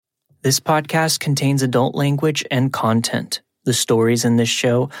This podcast contains adult language and content. The stories in this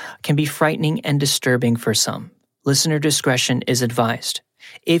show can be frightening and disturbing for some. Listener discretion is advised.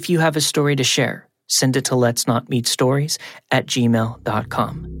 If you have a story to share, send it to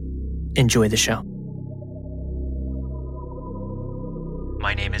letsnotmeetstories@gmail.com. Enjoy the show.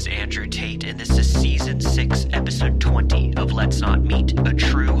 My name is Andrew Tate, and this is Season 6, Episode 20 of Let's Not Meet, a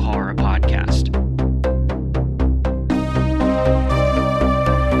true horror podcast.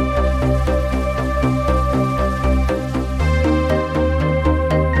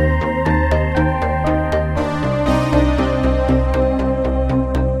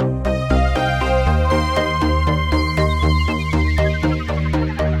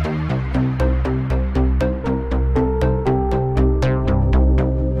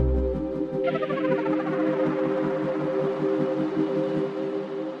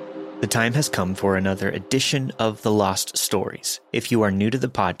 The time has come for another edition of The Lost Stories. If you are new to the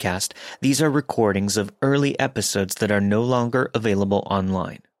podcast, these are recordings of early episodes that are no longer available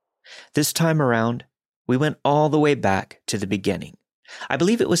online. This time around, we went all the way back to the beginning. I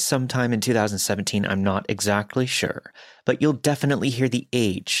believe it was sometime in 2017, I'm not exactly sure, but you'll definitely hear the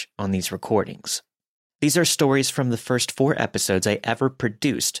age on these recordings. These are stories from the first 4 episodes I ever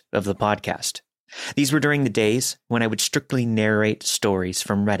produced of the podcast. These were during the days when I would strictly narrate stories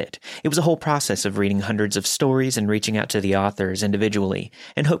from Reddit. It was a whole process of reading hundreds of stories and reaching out to the authors individually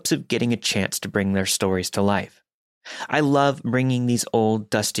in hopes of getting a chance to bring their stories to life. I love bringing these old,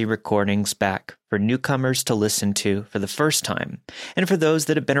 dusty recordings back for newcomers to listen to for the first time, and for those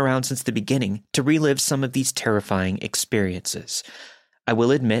that have been around since the beginning to relive some of these terrifying experiences. I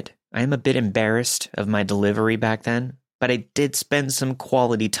will admit, I am a bit embarrassed of my delivery back then, but I did spend some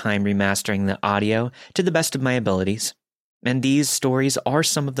quality time remastering the audio to the best of my abilities. And these stories are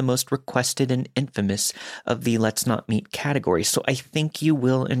some of the most requested and infamous of the Let's Not Meet category, so I think you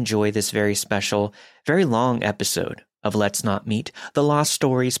will enjoy this very special, very long episode of Let's Not Meet, The Lost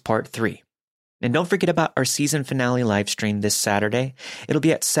Stories Part 3. And don't forget about our season finale livestream this Saturday. It'll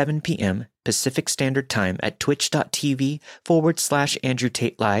be at 7 p.m. Pacific Standard Time at twitch.tv/Andrew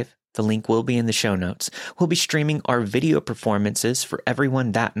Tate Live. The link will be in the show notes. We'll be streaming our video performances for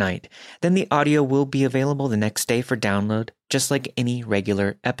everyone that night. Then the audio will be available the next day for download, just like any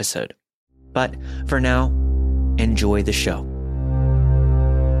regular episode. But for now, enjoy the show.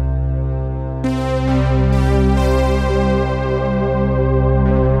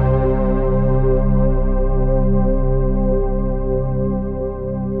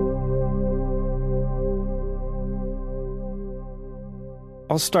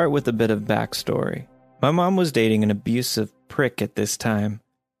 I'll start with a bit of backstory. My mom was dating an abusive prick at this time.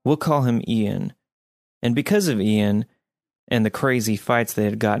 We'll call him Ian. And because of Ian and the crazy fights they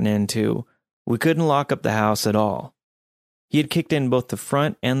had gotten into, we couldn't lock up the house at all. He had kicked in both the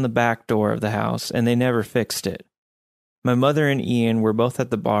front and the back door of the house, and they never fixed it. My mother and Ian were both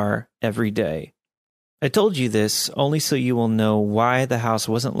at the bar every day. I told you this only so you will know why the house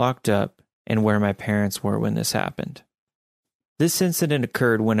wasn't locked up and where my parents were when this happened. This incident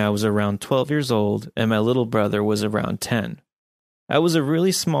occurred when I was around 12 years old and my little brother was around 10. I was a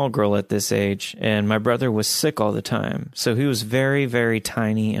really small girl at this age, and my brother was sick all the time, so he was very, very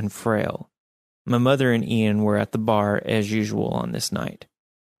tiny and frail. My mother and Ian were at the bar as usual on this night.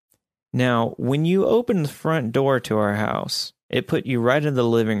 Now, when you opened the front door to our house, it put you right in the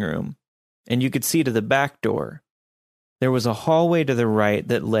living room, and you could see to the back door. There was a hallway to the right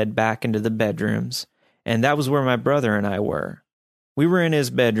that led back into the bedrooms, and that was where my brother and I were. We were in his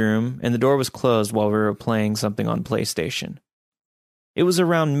bedroom, and the door was closed while we were playing something on PlayStation. It was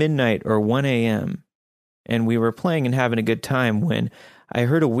around midnight or 1 a.m., and we were playing and having a good time when I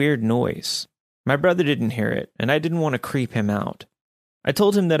heard a weird noise. My brother didn't hear it, and I didn't want to creep him out. I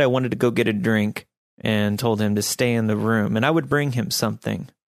told him that I wanted to go get a drink, and told him to stay in the room, and I would bring him something.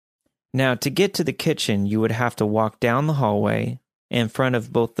 Now, to get to the kitchen, you would have to walk down the hallway in front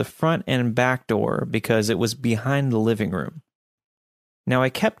of both the front and back door because it was behind the living room. Now, I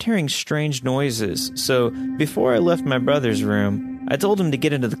kept hearing strange noises, so before I left my brother's room, I told him to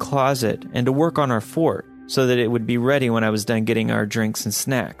get into the closet and to work on our fort so that it would be ready when I was done getting our drinks and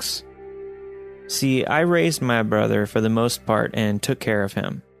snacks. See, I raised my brother for the most part and took care of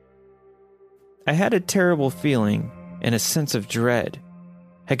him. I had a terrible feeling and a sense of dread.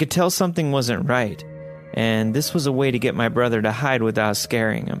 I could tell something wasn't right, and this was a way to get my brother to hide without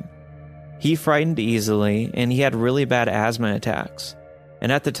scaring him. He frightened easily, and he had really bad asthma attacks.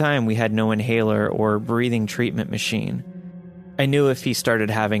 And at the time, we had no inhaler or breathing treatment machine. I knew if he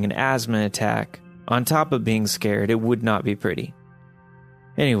started having an asthma attack, on top of being scared, it would not be pretty.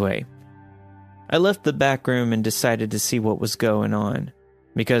 Anyway, I left the back room and decided to see what was going on.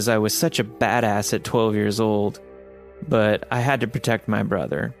 because I was such a badass at 12 years old, but I had to protect my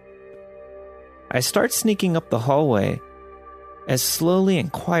brother. I start sneaking up the hallway as slowly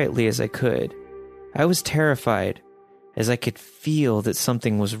and quietly as I could. I was terrified, as I could feel that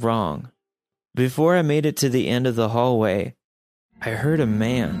something was wrong. Before I made it to the end of the hallway, I heard a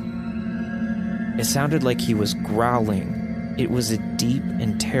man. It sounded like he was growling. It was a deep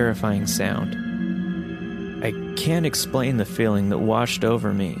and terrifying sound. I can't explain the feeling that washed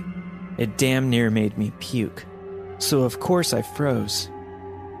over me. It damn near made me puke. So of course I froze.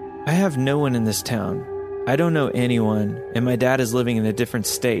 I have no one in this town. I don't know anyone, and my dad is living in a different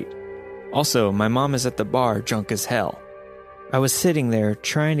state. Also, my mom is at the bar, drunk as hell. I was sitting there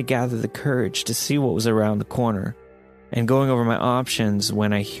trying to gather the courage to see what was around the corner, and going over my options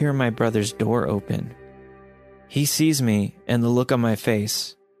when I hear my brother's door open. He sees me and the look on my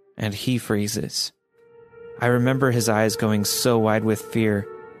face, and he freezes. I remember his eyes going so wide with fear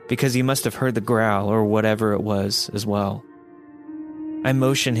because he must have heard the growl or whatever it was as well. I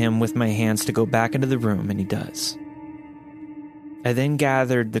motion him with my hands to go back into the room, and he does. I then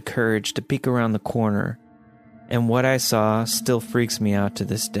gathered the courage to peek around the corner, and what I saw still freaks me out to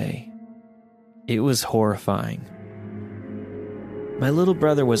this day. It was horrifying. My little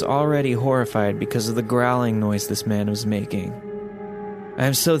brother was already horrified because of the growling noise this man was making. I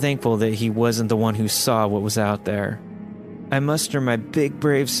am so thankful that he wasn't the one who saw what was out there. I mustered my big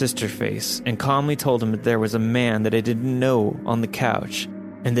brave sister face and calmly told him that there was a man that I didn't know on the couch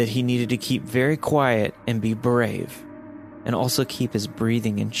and that he needed to keep very quiet and be brave, and also keep his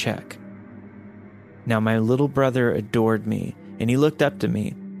breathing in check. Now my little brother adored me and he looked up to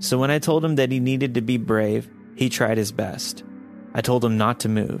me, so when I told him that he needed to be brave, he tried his best. I told him not to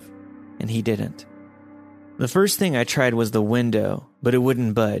move, and he didn't. The first thing I tried was the window, but it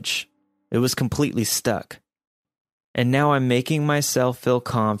wouldn't budge. It was completely stuck. And now I'm making myself feel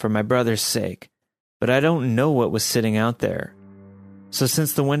calm for my brother's sake, but I don't know what was sitting out there. So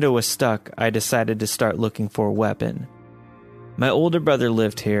since the window was stuck, I decided to start looking for a weapon. My older brother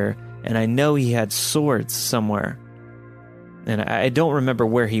lived here, and I know he had swords somewhere. And I don't remember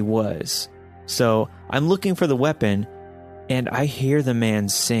where he was. So I'm looking for the weapon, and I hear the man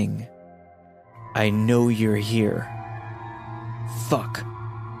sing, "I know you're here." Fuck.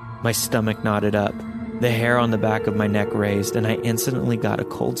 My stomach knotted up. The hair on the back of my neck raised, and I instantly got a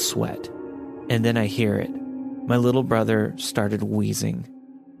cold sweat. And then I hear it. My little brother started wheezing.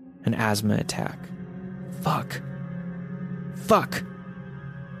 An asthma attack. Fuck. Fuck.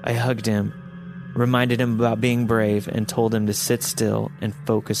 I hugged him, reminded him about being brave, and told him to sit still and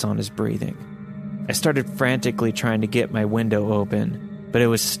focus on his breathing. I started frantically trying to get my window open, but it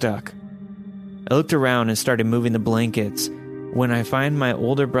was stuck. I looked around and started moving the blankets when I find my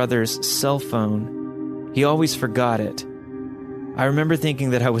older brother's cell phone. He always forgot it. I remember thinking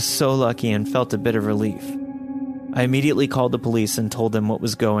that I was so lucky and felt a bit of relief. I immediately called the police and told them what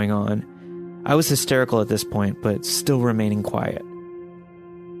was going on. I was hysterical at this point, but still remaining quiet.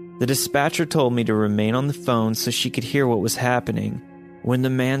 The dispatcher told me to remain on the phone so she could hear what was happening when the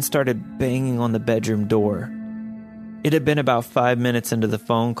man started banging on the bedroom door. It had been about 5 minutes into the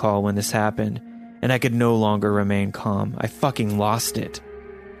phone call when this happened, and I could no longer remain calm. I fucking lost it.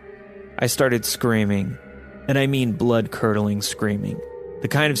 I started screaming, and I mean blood-curdling screaming, the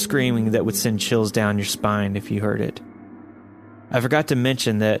kind of screaming that would send chills down your spine if you heard it. I forgot to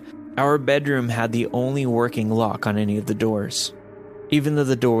mention that our bedroom had the only working lock on any of the doors. Even though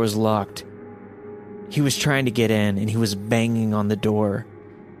the door was locked, he was trying to get in, and he was banging on the door.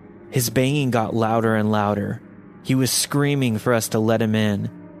 His banging got louder and louder. He was screaming for us to let him in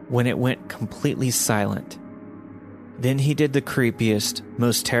when it went completely silent. Then he did the creepiest,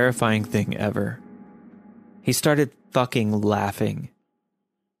 most terrifying thing ever. He started fucking laughing.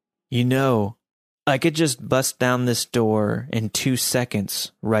 You know, I could just bust down this door in 2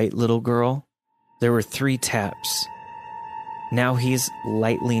 seconds, right, little girl? There were 3 taps. Now he's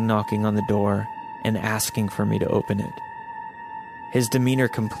lightly knocking on the door and asking for me to open it. His demeanor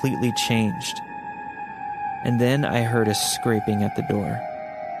completely changed. And then I heard a scraping at the door.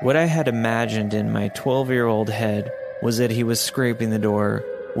 What I had imagined in my 12-year-old head was that he was scraping the door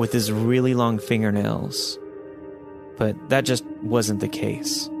with his really long fingernails. But that just wasn't the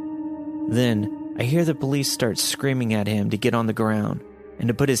case. Then I hear the police start screaming at him to get on the ground and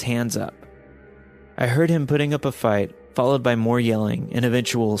to put his hands up. I heard him putting up a fight, followed by more yelling and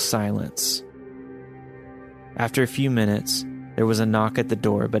eventual silence. After a few minutes, there was a knock at the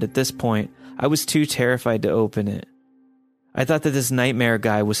door, but at this point, I was too terrified to open it. I thought that this nightmare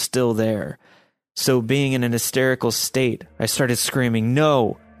guy was still there. So being in an hysterical state, I started screaming,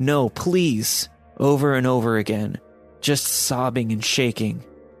 "No, no, please," over and over again. just sobbing and shaking.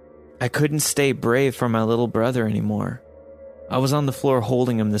 I couldn't stay brave for my little brother anymore. I was on the floor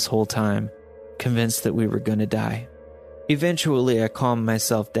holding him this whole time, convinced that we were going to die. Eventually, I calmed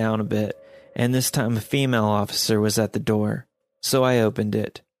myself down a bit, and this time a female officer was at the door, so I opened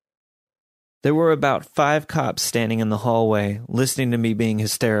it. There were about 5 cops standing in the hallway, listening to me being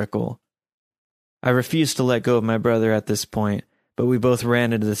hysterical. I refused to let go of my brother at this point, but we both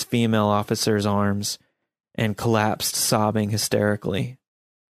ran into this female officer's arms and collapsed, sobbing hysterically.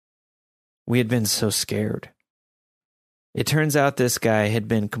 We had been so scared. It turns out this guy had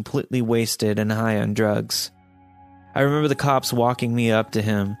been completely wasted and high on drugs. I remember the cops walking me up to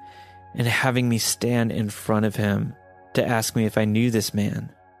him and having me stand in front of him to ask me if I knew this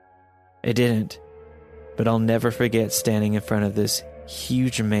man. I didn't, but I'll never forget standing in front of this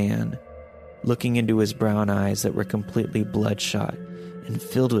huge man, looking into his brown eyes that were completely bloodshot and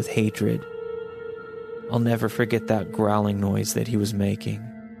filled with hatred. I'll never forget that growling noise that he was making,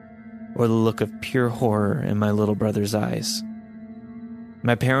 or the look of pure horror in my little brother's eyes.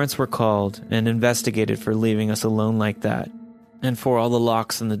 My parents were called and investigated for leaving us alone like that, and for all the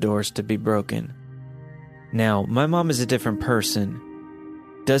locks and the doors to be broken. Now, my mom is a different person,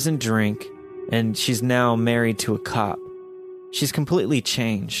 doesn't drink, and she's now married to a cop. She's completely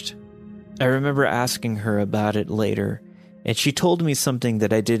changed. I remember asking her about it later, and she told me something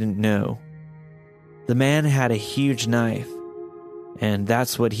that I didn't know. The man had a huge knife, and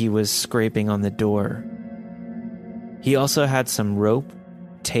that's what he was scraping on the door. He also had some rope,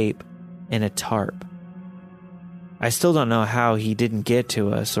 tape, and a tarp. I still don't know how he didn't get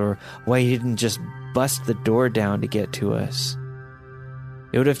to us, or why he didn't just bust the door down to get to us.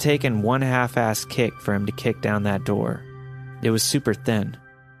 It would have taken one half-assed kick for him to kick down that door. It was super thin.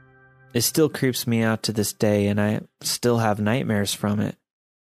 It still creeps me out to this day, and I still have nightmares from it.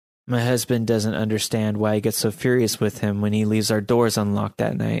 My husband doesn't understand why I get so furious with him when he leaves our doors unlocked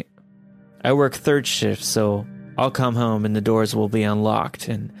at night. I work third shift, so I'll come home and the doors will be unlocked,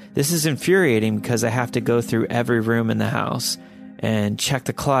 and this is infuriating because I have to go through every room in the house and check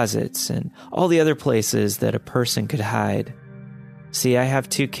the closets and all the other places that a person could hide. See, I have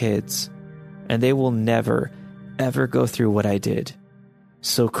 2 kids, and they will never, ever go through what I did.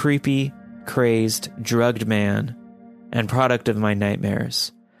 So creepy, crazed, drugged man, and product of my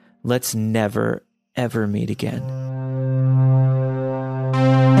nightmares. Let's never, ever meet again.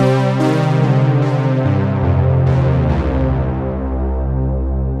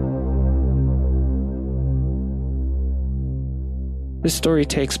 This story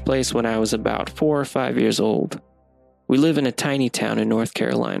takes place when I was about 4 or 5 years old. We live in a tiny town in North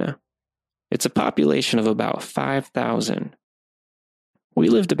Carolina. It's a population of about 5,000. We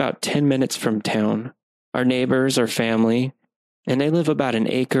lived about 10 minutes from town. Our neighbors are family, and they live about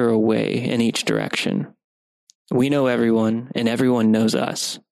an acre away in each direction. We know everyone, and everyone knows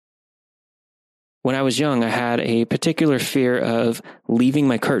us. When I was young, I had a particular fear of leaving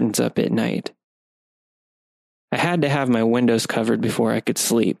my curtains up at night. I had to have my windows covered before I could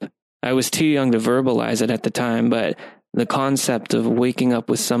sleep. I was too young to verbalize it at the time, but the concept of waking up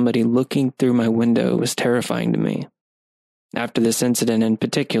with somebody looking through my window was terrifying to me. After this incident in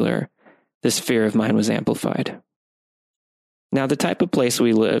particular, this fear of mine was amplified. Now, the type of place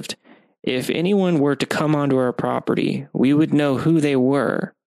we lived, if anyone were to come onto our property, we would know who they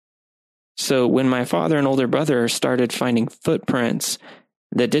were. So when my father and older brother started finding footprints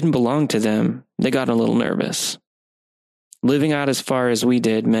that didn't belong to them, they got a little nervous. Living out as far as we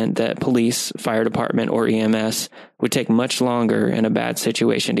did meant that police, fire department, or EMS would take much longer in a bad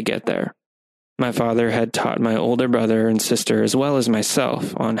situation to get there. My father had taught my older brother and sister, as well as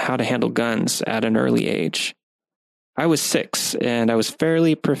myself, on how to handle guns at an early age. I was 6, and I was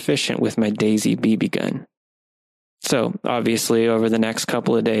fairly proficient with my Daisy BB gun. So, obviously, over the next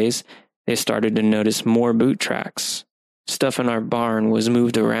couple of days, they started to notice more boot tracks. Stuff in our barn was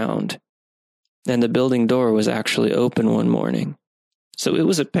moved around, and the building door was actually open one morning. So it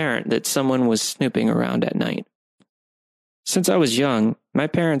was apparent that someone was snooping around at night. Since I was young, my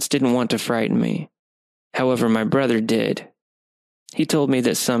parents didn't want to frighten me. However, my brother did. He told me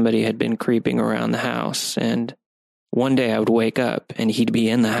that somebody had been creeping around the house, and one day I would wake up and he'd be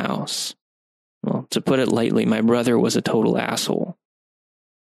in the house. Well, to put it lightly, my brother was a total asshole.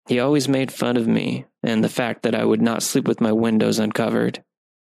 He always made fun of me and the fact that I would not sleep with my windows uncovered.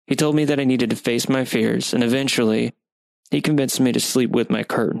 He told me that I needed to face my fears, and eventually, he convinced me to sleep with my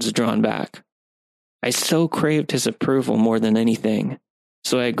curtains drawn back. I so craved his approval more than anything,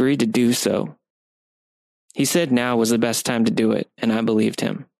 so I agreed to do so. He said now was the best time to do it, and I believed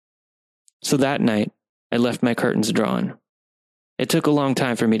him. So that night, I left my curtains drawn. It took a long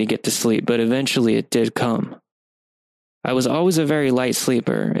time for me to get to sleep, but eventually it did come. I was always a very light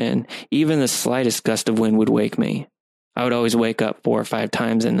sleeper, and even the slightest gust of wind would wake me. I would always wake up 4 or 5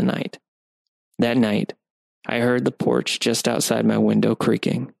 times in the night. That night, I heard the porch just outside my window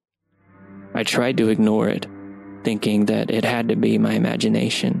creaking. I tried to ignore it, thinking that it had to be my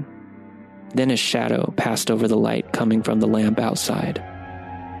imagination. Then a shadow passed over the light coming from the lamp outside.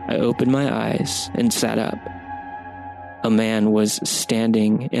 I opened my eyes and sat up. A man was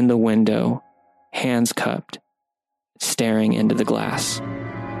standing in the window, hands cupped, staring into the glass.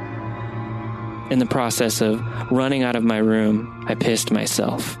 In the process of running out of my room, I pissed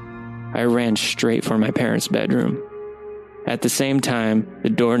myself. I ran straight for my parents' bedroom. At the same time, the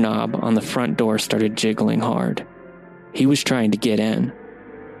doorknob on the front door started jiggling hard. He was trying to get in.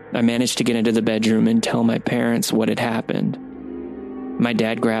 I managed to get into the bedroom and tell my parents what had happened. My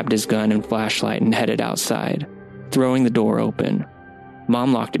dad grabbed his gun and flashlight and headed outside, throwing the door open.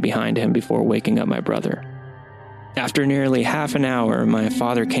 Mom locked it behind him before waking up my brother. After nearly half an hour, my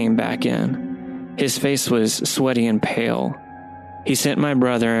father came back in. His face was sweaty and pale. He sent my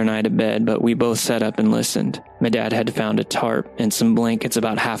brother and I to bed, but we both sat up and listened. My dad had found a tarp and some blankets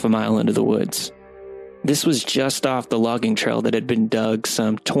about half a mile into the woods. This was just off the logging trail that had been dug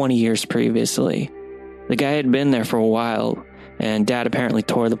some 20 years previously. The guy had been there for a while, and Dad apparently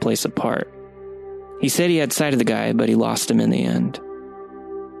tore the place apart. He said he had sight of the guy, but he lost him in the end.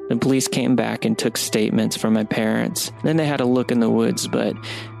 The police came back and took statements from my parents. Then they had a look in the woods, but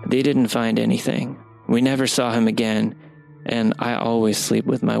they didn't find anything. We never saw him again, and I always sleep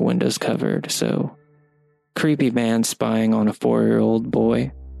with my windows covered, so creepy man spying on a 4-year-old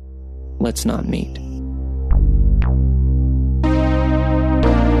boy. Let's not meet.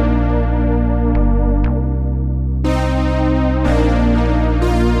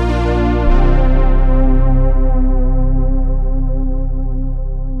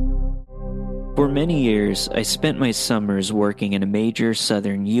 For many years, I spent my summers working in a major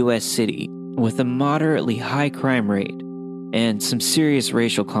southern U.S. city with a moderately high crime rate and some serious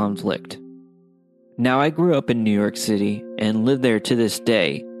racial conflict. Now, I grew up in New York City and live there to this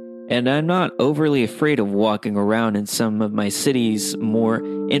day, and I'm not overly afraid of walking around in some of my city's more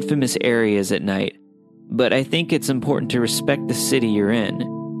infamous areas at night, but I think it's important to respect the city you're in,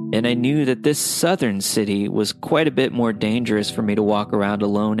 and I knew that this southern city was quite a bit more dangerous for me to walk around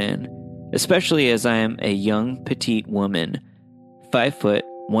alone in, especially as I am a young, petite woman, 5 foot,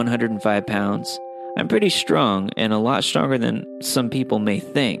 105 pounds. I'm pretty strong and a lot stronger than some people may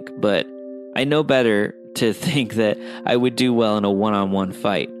think, but I know better to think that I would do well in a one-on-one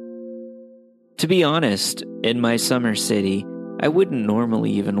fight. To be honest, in my summer city, I wouldn't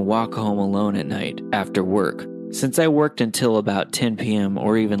normally even walk home alone at night after work, since I worked until about 10 p.m.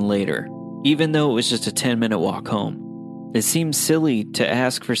 or even later, even though it was just a 10-minute walk home. It seems silly to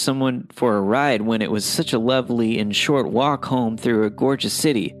ask for someone for a ride when it was such a lovely and short walk home through a gorgeous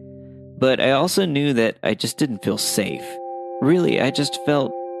city, but I also knew that I just didn't feel safe. Really, I just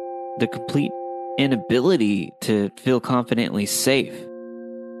felt the complete inability to feel confidently safe.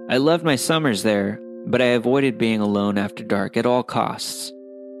 I loved my summers there, but I avoided being alone after dark at all costs.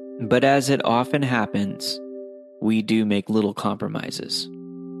 But as it often happens, we do make little compromises.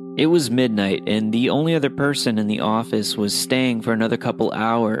 It was midnight, and the only other person in the office was staying for another couple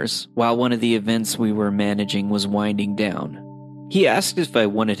hours while one of the events we were managing was winding down. He asked if I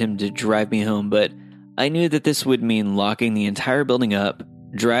wanted him to drive me home, but I knew that this would mean locking the entire building up,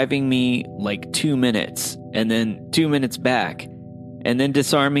 driving me like 2 minutes, and then 2 minutes back, and then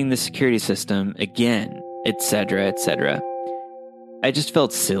disarming the security system again, etc., etc. I just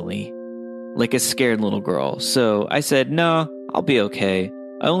felt silly, like a scared little girl, so I said, "No, I'll be okay.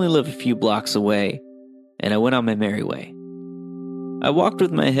 I only live a few blocks away," and I went on my merry way. I walked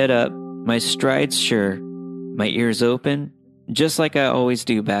with my head up, my strides sure, my ears open, just like I always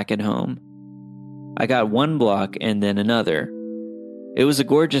do back at home. I got 1 block and then another. It was a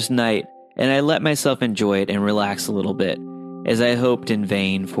gorgeous night, and I let myself enjoy it and relax a little bit, as I hoped in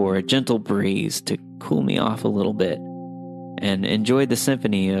vain for a gentle breeze to cool me off a little bit, and enjoyed the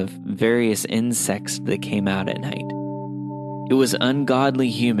symphony of various insects that came out at night. It was ungodly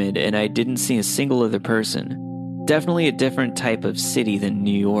humid, and I didn't see a single other person. Definitely a different type of city than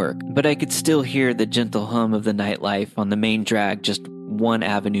New York, but I could still hear the gentle hum of the nightlife on the main drag just 1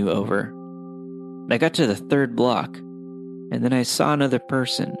 avenue over. I got to the 3rd block, and then I saw another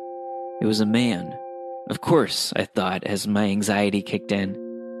person. It was a man. Of course, I thought as my anxiety kicked in,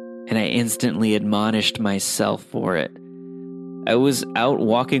 and I instantly admonished myself for it. I was out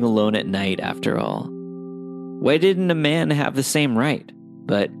walking alone at night after all. Why didn't a man have the same right?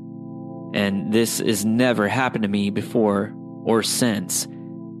 But, and this has never happened to me before or since,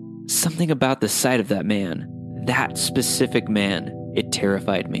 something about the sight of that man, that specific man, it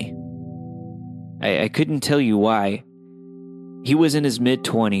terrified me. I couldn't tell you why. He was in his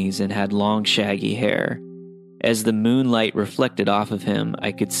mid-20s and had long, shaggy hair. As the moonlight reflected off of him,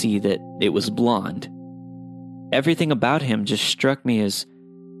 I could see that it was blonde. Everything about him just struck me as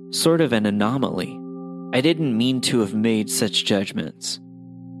sort of an anomaly. I didn't mean to have made such judgments.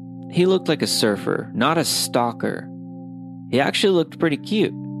 He looked like a surfer, not a stalker. He actually looked pretty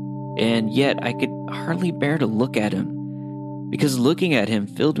cute, and yet I could hardly bear to look at him, because looking at him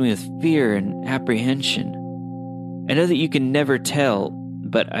filled me with fear and apprehension. I know that you can never tell,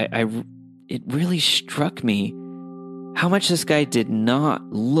 but it really struck me how much this guy did not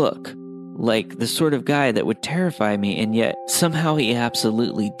look like the sort of guy that would terrify me, and yet somehow he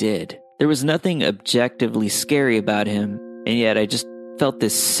absolutely did. There was nothing objectively scary about him, and yet I just felt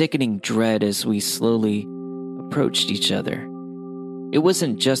this sickening dread as we slowly approached each other. It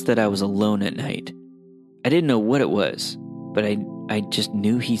wasn't just that I was alone at night. I didn't know what it was, but I just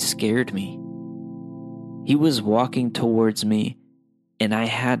knew he scared me. He was walking towards me, and I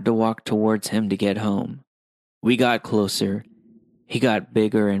had to walk towards him to get home. We got closer. He got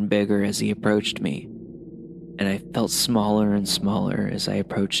bigger and bigger as he approached me, and I felt smaller and smaller as I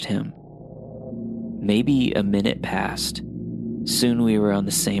approached him. Maybe a minute passed. Soon we were on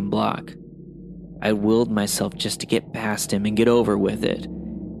the same block. I willed myself just to get past him and get over with it,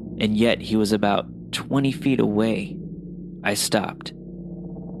 and yet he was about 20 feet away. I stopped.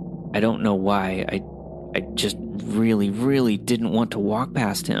 I don't know why. I just really didn't want to walk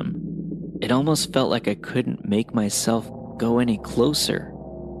past him. It almost felt like I couldn't make myself go any closer.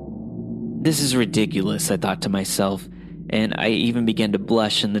 This is ridiculous, I thought to myself, and I even began to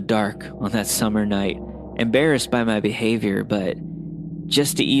blush in the dark on that summer night, embarrassed by my behavior, but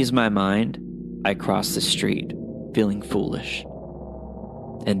just to ease my mind, I crossed the street, feeling foolish.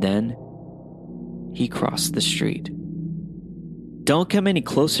 And then, he crossed the street. "Don't come any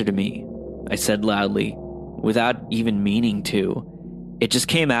closer to me," I said loudly, without even meaning to. It just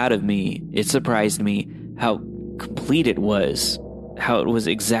came out of me. It surprised me how complete it was, how it was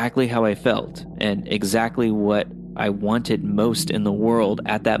exactly how I felt, and exactly what I wanted most in the world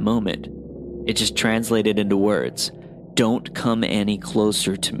at that moment. It just translated into words. Don't come any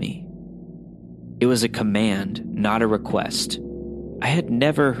closer to me. It was a command, not a request. I had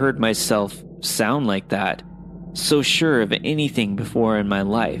never heard myself sound like that, so sure of anything before in my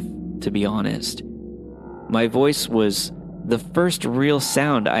life, to be honest. My voice was the first real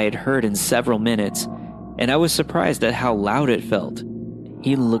sound I had heard in several minutes, and I was surprised at how loud it felt.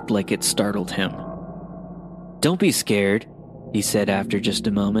 He looked like it startled him. "Don't be scared," he said after just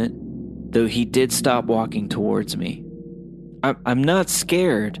a moment, though he did stop walking towards me. I'm not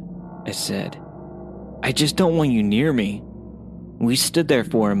scared," I said. "I just don't want you near me." We stood there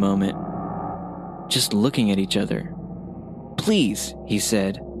for a moment, just looking at each other. "Please," he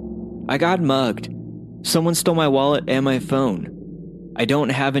said. "I got mugged. Someone stole my wallet and my phone. I don't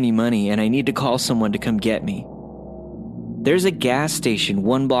have any money and I need to call someone to come get me. There's a gas station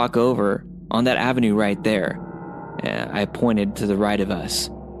 1 block over on that avenue right there." I pointed to the right of us.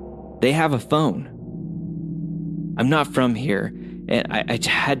 "They have a phone. I'm not from here, and I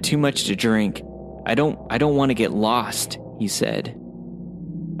had too much to drink. I don't want to get lost," he said.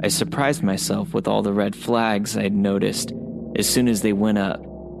 I surprised myself with all the red flags I'd noticed as soon as they went up.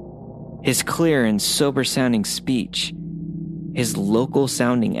 His clear and sober-sounding speech, his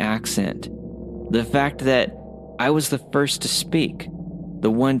local-sounding accent, the fact that I was the first to speak,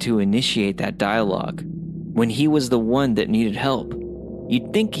 the one to initiate that dialogue, when he was the one that needed help.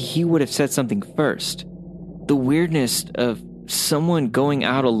 You'd think he would have said something first. The weirdness of someone going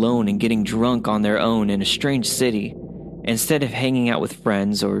out alone and getting drunk on their own in a strange city, instead of hanging out with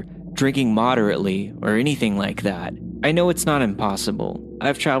friends or drinking moderately or anything like that. I know it's not impossible.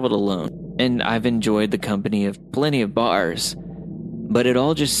 I've traveled alone, and I've enjoyed the company of plenty of bars, but it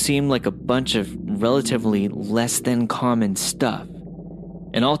all just seemed like a bunch of relatively less than common stuff,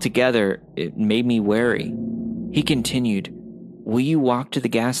 and altogether, it made me wary. He continued, "Will you walk to the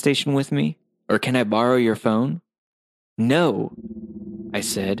gas station with me, or can I borrow your phone?" "No," I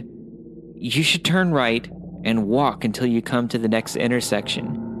said. "You should turn right and walk until you come to the next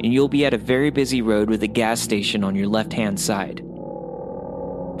intersection, and you'll be at a very busy road with a gas station on your left-hand side."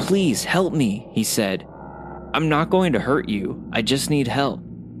 "Please help me," he said. "I'm not going to hurt you. I just need help."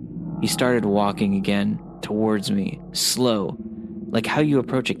 He started walking again towards me, slow, like how you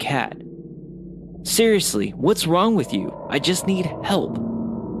approach a cat. "Seriously, what's wrong with you? I just need help."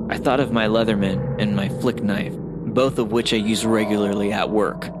 I thought of my Leatherman and my flick knife, both of which I use regularly at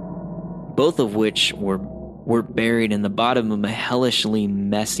work, both of which were buried in the bottom of my hellishly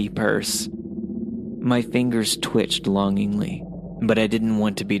messy purse. My fingers twitched longingly, but I didn't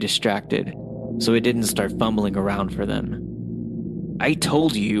want to be distracted, so I didn't start fumbling around for them. "I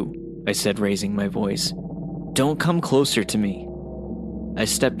told you," I said, raising my voice. "Don't come closer to me." I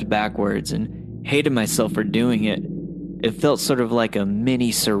stepped backwards and hated myself for doing it. It felt sort of like a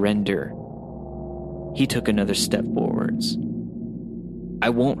mini surrender. He took another step forwards.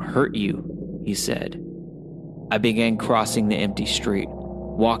 "I won't hurt you," he said. I began crossing the empty street,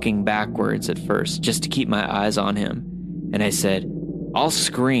 walking backwards at first just to keep my eyes on him, and I said, "I'll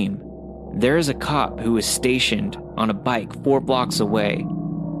scream. There is a cop who is stationed on a bike 4 blocks away.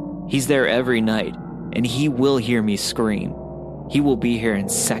 He's there every night, and he will hear me scream. He will be here in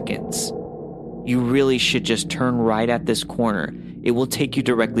seconds. You really should just turn right at this corner. It will take you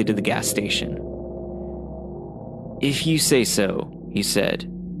directly to the gas station." "If you say so," he said.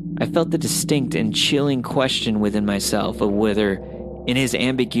 I felt the distinct and chilling question within myself of whether, in his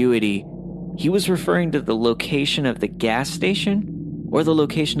ambiguity, he was referring to the location of the gas station or the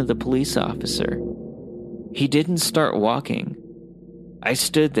location of the police officer. He didn't start walking. I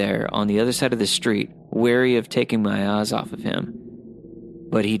stood there on the other side of the street, wary of taking my eyes off of him.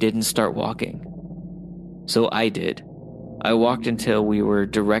 But he didn't start walking. So I did. I walked until we were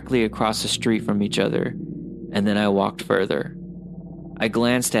directly across the street from each other, and then I walked further. I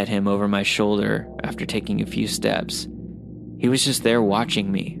glanced at him over my shoulder after taking a few steps. He was just there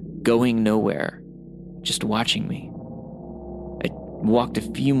watching me, going nowhere, just watching me. I walked a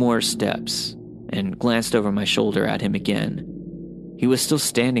few more steps and glanced over my shoulder at him again. He was still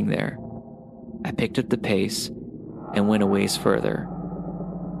standing there. I picked up the pace and went a ways further.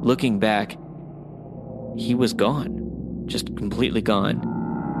 Looking back, he was gone, just completely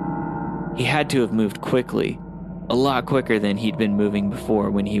gone. He had to have moved quickly, a lot quicker than he'd been moving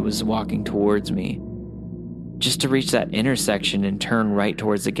before when he was walking towards me, just to reach that intersection and turn right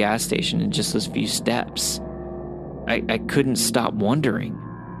towards the gas station in just those few steps. I couldn't stop wondering.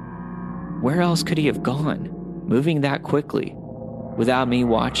 Where else could he have gone, moving that quickly, without me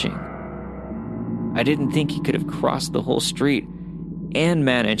watching? I didn't think he could have crossed the whole street and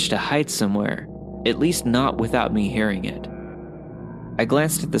managed to hide somewhere, at least not without me hearing it. I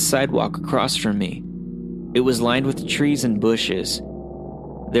glanced at the sidewalk across from me. It was lined with trees and bushes.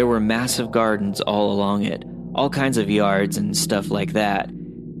 There were massive gardens all along it, all kinds of yards and stuff like that.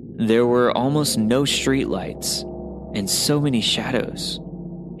 There were almost no streetlights, and so many shadows.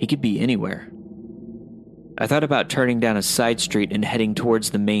 He could be anywhere. I thought about turning down a side street and heading towards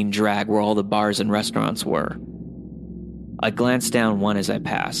the main drag where all the bars and restaurants were. I glanced down one as I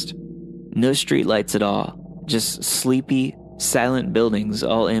passed. No streetlights at all, just sleepy, silent buildings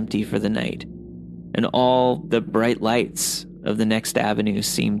all empty for the night. And all the bright lights of the next avenue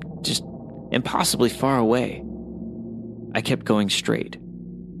seemed just impossibly far away. I kept going straight.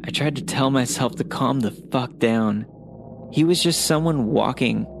 I tried to tell myself to calm the fuck down. He was just someone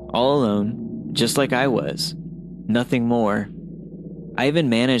walking all alone, just like I was. Nothing more. I even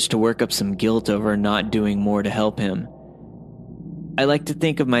managed to work up some guilt over not doing more to help him. I like to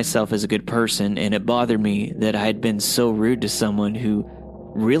think of myself as a good person, and it bothered me that I had been so rude to someone who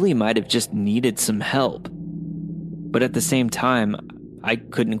really might have just needed some help. But at the same time, I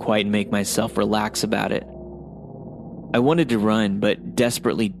couldn't quite make myself relax about it. I wanted to run, but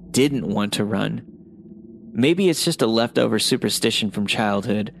desperately didn't want to run. Maybe it's just a leftover superstition from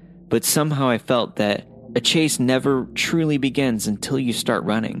childhood, but somehow I felt that a chase never truly begins until you start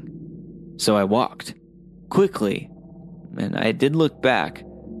running. So I walked, quickly, and I did look back.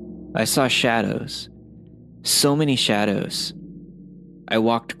 I saw shadows. So many shadows. I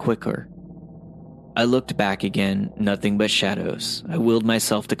walked quicker. I looked back again, nothing but shadows. I willed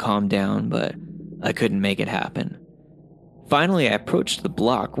myself to calm down, but I couldn't make it happen. Finally, I approached the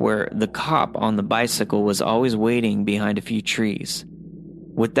block where the cop on the bicycle was always waiting behind a few trees.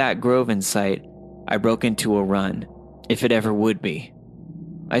 With that grove in sight, I broke into a run, if it ever would be.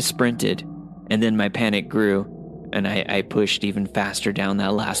 I sprinted, and then my panic grew, and I pushed even faster down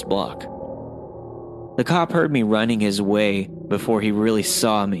that last block. The cop heard me running his way before he really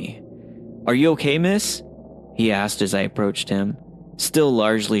saw me. "Are you okay, miss?" he asked as I approached him, still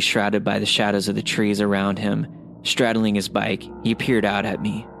largely shrouded by the shadows of the trees around him. Straddling his bike, he peered out at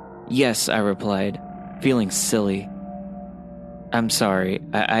me. "Yes," I replied, feeling silly. "I'm sorry,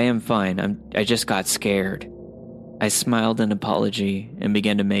 I am fine, I just got scared." I smiled in apology and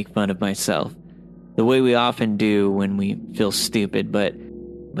began to make fun of myself, the way we often do when we feel stupid, but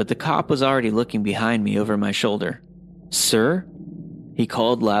the cop was already looking behind me over my shoulder. "Sir?" he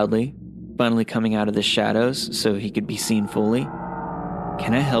called loudly, finally coming out of the shadows so he could be seen fully.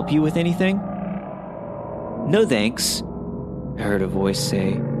 "Can I help you with anything?" "No thanks," I heard a voice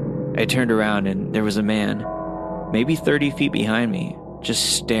say. I turned around and there was a man, maybe 30 feet behind me,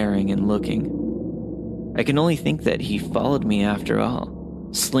 just staring and looking. I can only think that he followed me after all,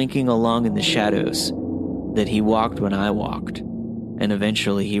 slinking along in the shadows, that he walked when I walked, and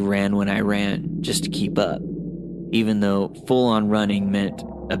eventually he ran when I ran just to keep up, even though full-on running meant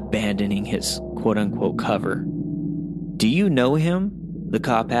abandoning his quote-unquote cover. "Do you know him?" the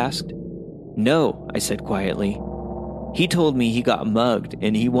cop asked. "No," I said quietly. "He told me he got mugged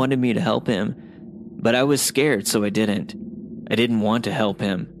and he wanted me to help him, but I was scared, so I didn't. I didn't want to help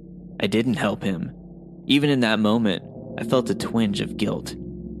him. I didn't help him. Even in that moment, I felt a twinge of guilt."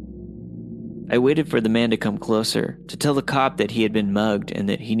 I waited for the man to come closer, to tell the cop that he had been mugged and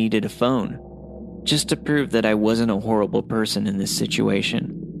that he needed a phone, just to prove that I wasn't a horrible person in this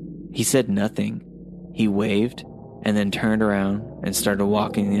situation. He said nothing. He waved and then turned around and started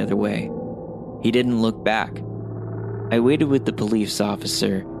walking the other way. He didn't look back. I waited with the police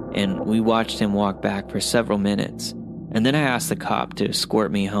officer and we watched him walk back for several minutes, and then I asked the cop to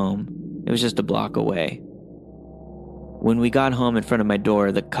escort me home. It was just a block away. When we got home in front of my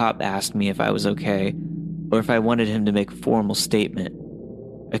door, the cop asked me if I was okay, or if I wanted him to make a formal statement.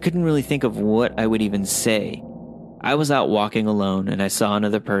 I couldn't really think of what I would even say. I was out walking alone, and I saw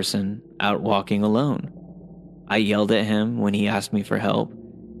another person out walking alone. I yelled at him when he asked me for help,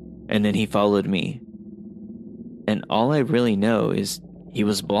 and then he followed me. And all I really know is he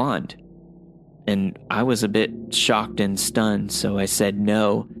was blonde. And I was a bit shocked and stunned, so I said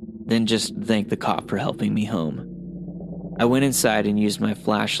no, then just thanked the cop for helping me home. I went inside and used my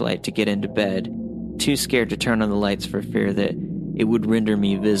flashlight to get into bed, too scared to turn on the lights for fear that it would render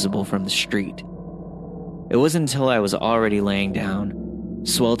me visible from the street. It wasn't until I was already laying down,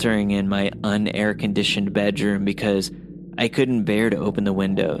 sweltering in my unair-conditioned bedroom because I couldn't bear to open the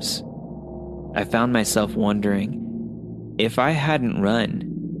windows. I found myself wondering, if I hadn't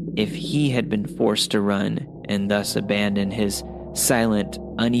run, if he had been forced to run and thus abandon his silent,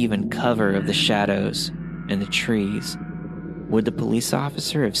 uneven cover of the shadows and the trees, would the police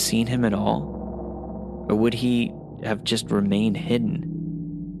officer have seen him at all? Or would he have just remained hidden,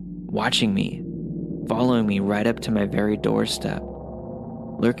 watching me, following me right up to my very doorstep,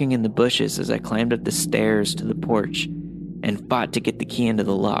 lurking in the bushes as I climbed up the stairs to the porch and fought to get the key into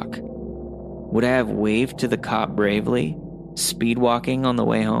the lock? Would I have waved to the cop bravely, speed walking on the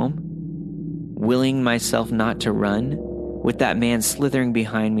way home, willing myself not to run, with that man slithering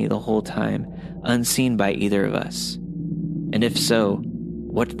behind me the whole time, unseen by either of us? And if so,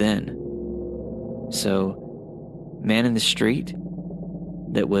 what then? So, man in the street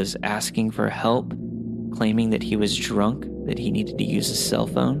that was asking for help, claiming that he was drunk, that he needed to use his cell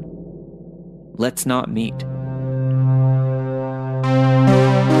phone? Let's not meet.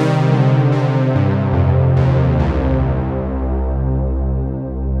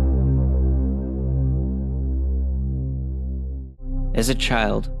 As a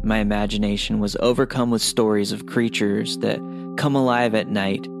child, my imagination was overcome with stories of creatures that come alive at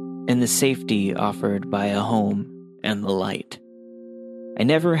night and the safety offered by a home and the light. I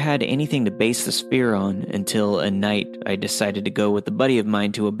never had anything to base this fear on until a night I decided to go with a buddy of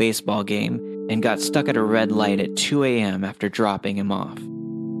mine to a baseball game and got stuck at a red light at 2 a.m. after dropping him off.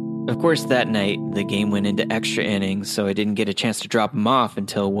 Of course, that night, the game went into extra innings, so I didn't get a chance to drop him off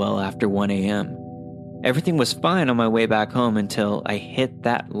until well after 1 a.m. Everything was fine on my way back home until I hit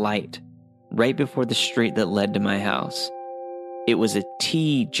that light right before the street that led to my house. It was a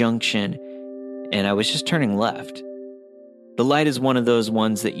T-junction, and I was just turning left. The light is one of those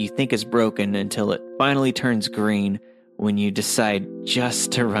ones that you think is broken until it finally turns green when you decide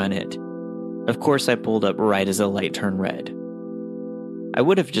just to run it. Of course, I pulled up right as the light turned red. I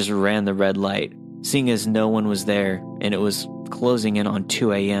would have just ran the red light, seeing as no one was there and it was closing in on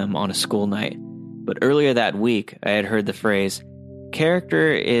 2 a.m. on a school night. But earlier that week, I had heard the phrase,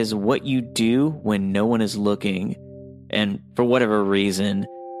 "Character is what you do when no one is looking," and for whatever reason,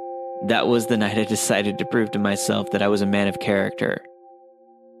 that was the night I decided to prove to myself that I was a man of character.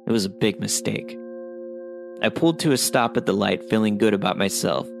 It was a big mistake. I pulled to a stop at the light, feeling good about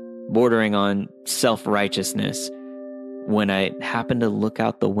myself, bordering on self-righteousness, when I happened to look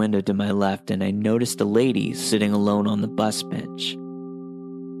out the window to my left and I noticed a lady sitting alone on the bus bench.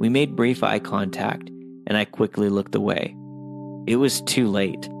 We made brief eye contact, and I quickly looked away. It was too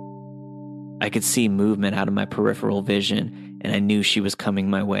late. I could see movement out of my peripheral vision, and I knew she was coming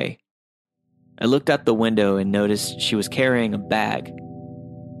my way. I looked out the window and noticed she was carrying a bag.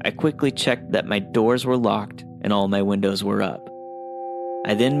 I quickly checked that my doors were locked and all my windows were up.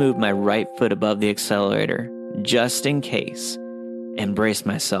 I then moved my right foot above the accelerator, just in case, and braced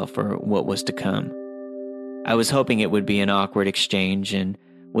myself for what was to come. I was hoping it would be an awkward exchange, and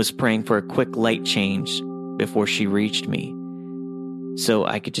was praying for a quick light change before she reached me, so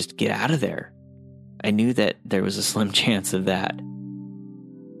I could just get out of there. I knew that there was a slim chance of that.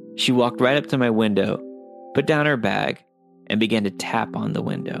 She walked right up to my window, put down her bag, and began to tap on the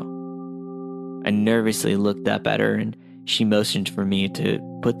window. I nervously looked up at her and she motioned for me to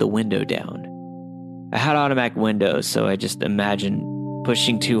put the window down. I had automatic windows, so I just imagined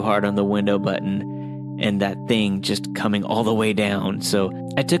pushing too hard on the window button and that thing just coming all the way down, so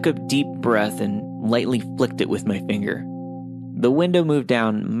I took a deep breath and lightly flicked it with my finger. The window moved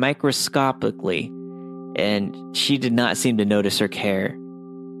down microscopically, and she did not seem to notice or care.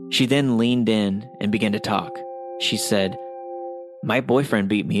 She then leaned in and began to talk. She said, "My boyfriend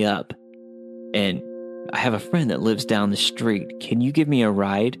beat me up, and I have a friend that lives down the street. Can you give me a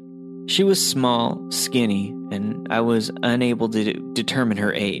ride?" She was small, skinny, and I was unable to determine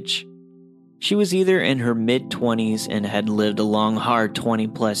her age. She was either in her mid-20s and had lived a long, hard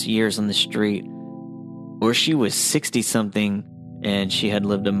 20-plus years on the street, or she was 60-something and she had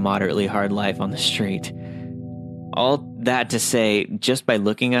lived a moderately hard life on the street. All that to say, just by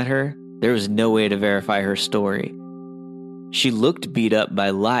looking at her, there was no way to verify her story. She looked beat up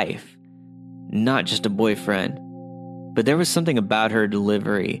by life, not just a boyfriend, but there was something about her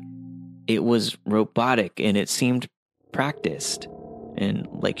delivery. It was robotic and it seemed practiced, and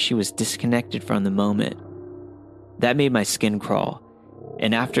like she was disconnected from the moment. That made my skin crawl,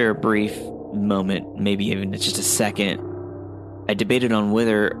 and after a brief moment, maybe even just a second, I debated on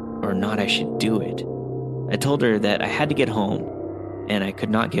whether or not I should do it. I told her that I had to get home, and I could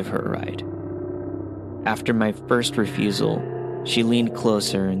not give her a ride. After my first refusal, she leaned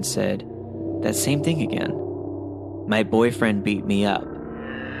closer and said, "That same thing again. My boyfriend beat me up.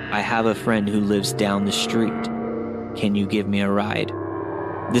 I have a friend who lives down the street. Can you give me a ride?"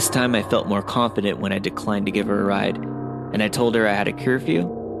 This time I felt more confident when I declined to give her a ride, and I told her I had a curfew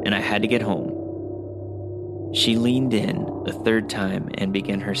and I had to get home. She leaned in a third time and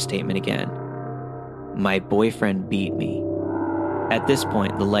began her statement again. "My boyfriend beat me." At this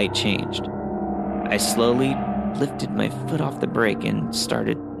point, the light changed. I slowly lifted my foot off the brake and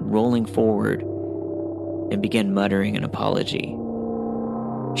started rolling forward and began muttering an apology.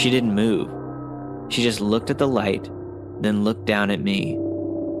 She didn't move. She just looked at the light, then looked down at me,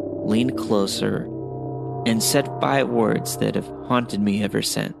 leaned closer, and said 5 words that have haunted me ever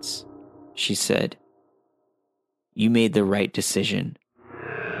since. She said, "You made the right decision."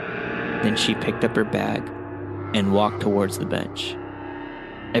 Then she picked up her bag and walked towards the bench.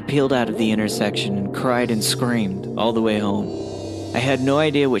 I peeled out of the intersection and cried and screamed all the way home. I had no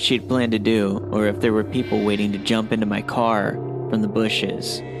idea what she'd planned to do or if there were people waiting to jump into my car from the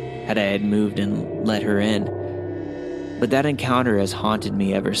bushes had I had moved and let her in. But that encounter has haunted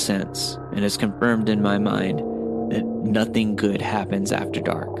me ever since and has confirmed in my mind that nothing good happens after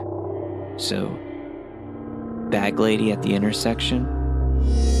dark. So, bag lady at the intersection,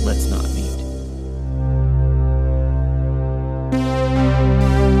 let's not meet.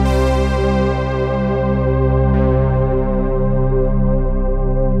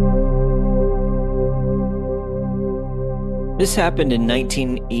 This happened in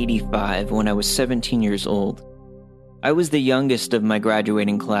 1985 when I was 17 years old. I was the youngest of my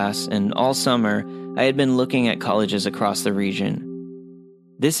graduating class, and all summer I had been looking at colleges across the region.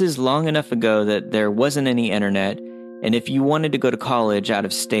 This is long enough ago that there wasn't any internet, and if you wanted to go to college out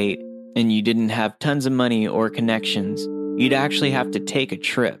of state and you didn't have tons of money or connections, you'd actually have to take a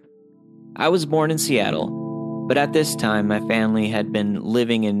trip. I was born in Seattle, but at this time my family had been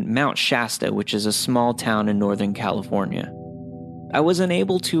living in Mount Shasta, which is a small town in Northern California. I was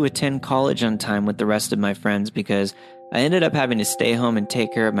unable to attend college on time with the rest of my friends because I ended up having to stay home and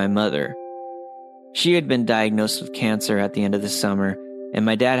take care of my mother. She had been diagnosed with cancer at the end of the summer, and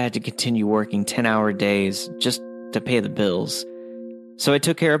my dad had to continue working 10-hour days just to pay the bills. So I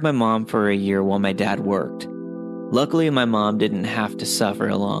took care of my mom for a year while my dad worked. Luckily, my mom didn't have to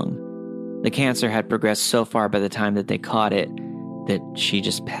suffer long. The cancer had progressed so far by the time that they caught it that she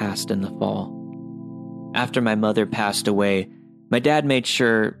just passed in the fall. After my mother passed away, my dad made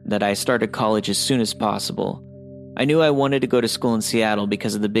sure that I started college as soon as possible. I knew I wanted to go to school in Seattle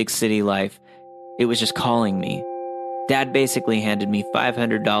because of the big city life. It was just calling me. Dad basically handed me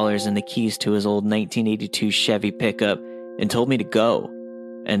 $500 and the keys to his old 1982 Chevy pickup and told me to go,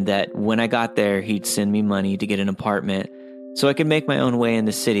 and that when I got there, he'd send me money to get an apartment so I could make my own way in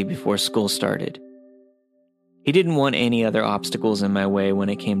the city before school started. He didn't want any other obstacles in my way when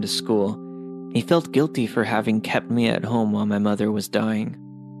it came to school. He felt guilty for having kept me at home while my mother was dying.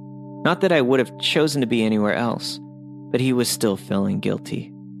 Not that I would have chosen to be anywhere else, but he was still feeling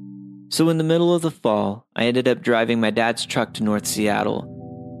guilty. So in the middle of the fall, I ended up driving my dad's truck to North Seattle.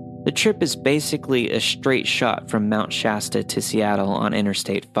 The trip is basically a straight shot from Mount Shasta to Seattle on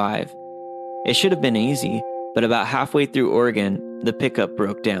Interstate 5. It should have been easy, but about halfway through Oregon, the pickup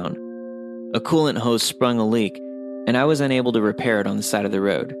broke down. A coolant hose sprung a leak, and I was unable to repair it on the side of the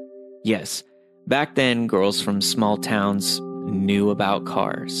road. Yes, back then, girls from small towns knew about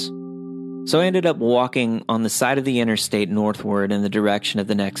cars. So I ended up walking on the side of the interstate northward in the direction of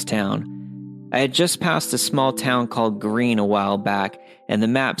the next town. I had just passed a small town called Green a while back, and the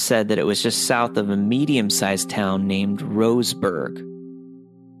map said that it was just south of a medium-sized town named Roseburg.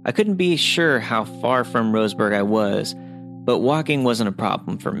 I couldn't be sure how far from Roseburg I was, but walking wasn't a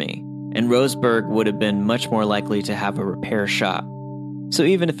problem for me, and Roseburg would have been much more likely to have a repair shop. So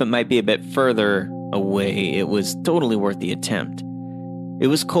even if it might be a bit further away, it was totally worth the attempt. It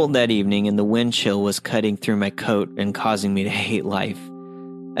was cold that evening, and the wind chill was cutting through my coat and causing me to hate life.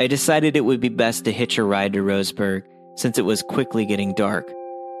 I decided it would be best to hitch a ride to Roseburg, since it was quickly getting dark.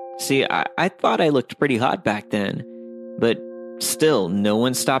 See, I thought I looked pretty hot back then, but still, no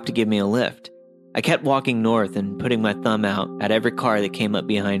one stopped to give me a lift. I kept walking north and putting my thumb out at every car that came up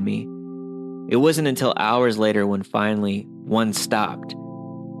behind me. It wasn't until hours later when finally one stopped.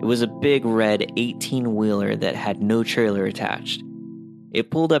 It was a big red 18-wheeler that had no trailer attached.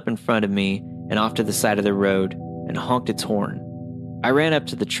 It pulled up in front of me and off to the side of the road and honked its horn. I ran up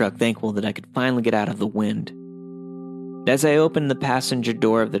to the truck, thankful that I could finally get out of the wind. As I opened the passenger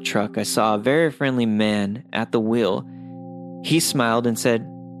door of the truck, I saw a very friendly man at the wheel. He smiled and said,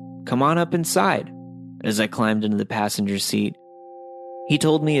 "Come on up inside," as I climbed into the passenger seat. He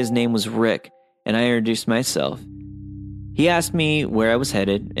told me his name was Rick, and I introduced myself. He asked me where I was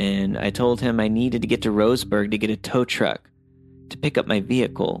headed, and I told him I needed to get to Roseburg to get a tow truck to pick up my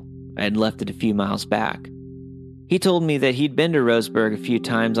vehicle. I had left it a few miles back. He told me that he'd been to Roseburg a few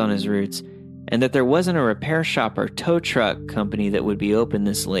times on his routes, and that there wasn't a repair shop or tow truck company that would be open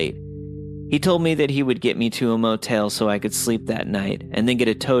this late. He told me that he would get me to a motel so I could sleep that night, and then get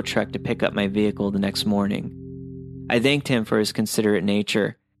a tow truck to pick up my vehicle the next morning. I thanked him for his considerate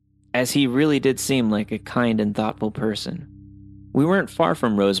nature, as he really did seem like a kind and thoughtful person. We weren't far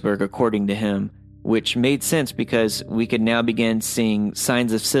from Roseburg, according to him, which made sense because we could now begin seeing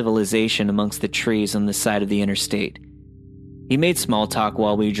signs of civilization amongst the trees on the side of the interstate. He made small talk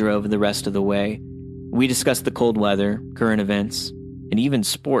while we drove the rest of the way. We discussed the cold weather, current events, and even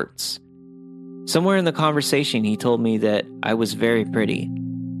sports. Somewhere in the conversation, he told me that I was very pretty.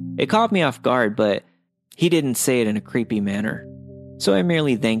 It caught me off guard, but he didn't say it in a creepy manner. So I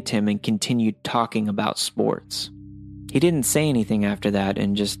merely thanked him and continued talking about sports. He didn't say anything after that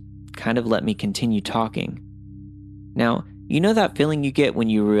and just kind of let me continue talking. Now, you know that feeling you get when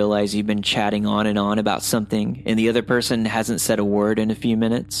you realize you've been chatting on and on about something and the other person hasn't said a word in a few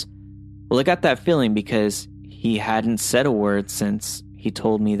minutes? Well, I got that feeling because he hadn't said a word since he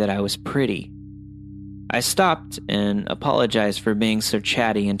told me that I was pretty. I stopped and apologized for being so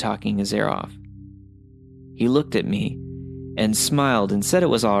chatty and talking his ear off. He looked at me and smiled and said it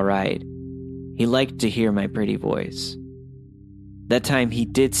was all right. He liked to hear my pretty voice. That time he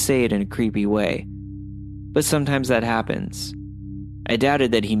did say it in a creepy way, but sometimes that happens. I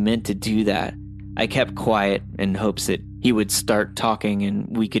doubted that he meant to do that. I kept quiet in hopes that he would start talking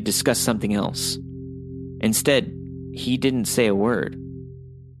and we could discuss something else. Instead, he didn't say a word.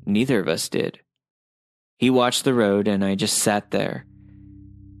 Neither of us did. He watched the road and I just sat there.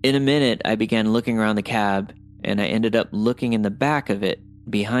 In a minute, I began looking around the cab and I ended up looking in the back of it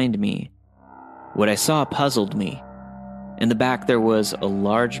behind me. What I saw puzzled me. In the back there was a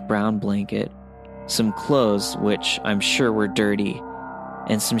large brown blanket, some clothes which I'm sure were dirty,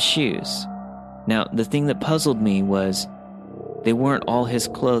 and some shoes. Now, the thing that puzzled me was they weren't all his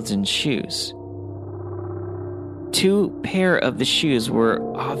clothes and shoes. 2 pair of the shoes were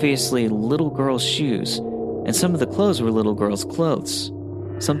obviously little girl's shoes, and some of the clothes were little girl's clothes,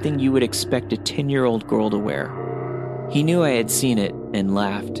 something you would expect a 10-year-old girl to wear. He knew I had seen it and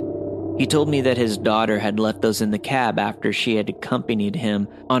laughed. He told me that his daughter had left those in the cab after she had accompanied him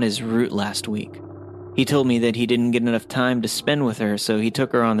on his route last week. He told me that he didn't get enough time to spend with her, so he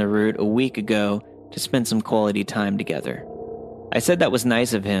took her on the route a week ago to spend some quality time together. I said that was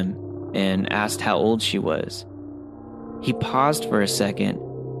nice of him and asked how old she was. He paused for a second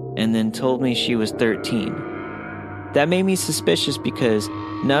and then told me she was 13. That made me suspicious because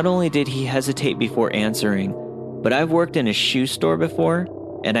not only did he hesitate before answering, but I've worked in a shoe store before,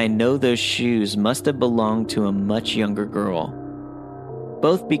 and I know those shoes must have belonged to a much younger girl.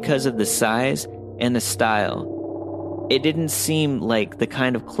 Both because of the size and the style. It didn't seem like the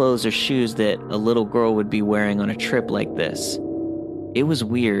kind of clothes or shoes that a little girl would be wearing on a trip like this. It was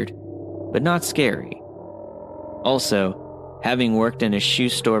weird, but not scary. Also, Having worked in a shoe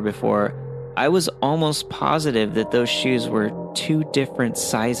store before, I was almost positive that those shoes were 2 different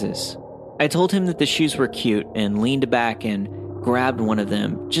sizes. I told him that the shoes were cute and leaned back and grabbed one of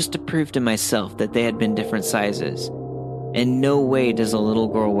them just to prove to myself that they had been different sizes. And no way does a little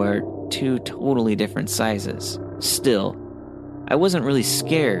girl wear 2 totally different sizes. Still, I wasn't really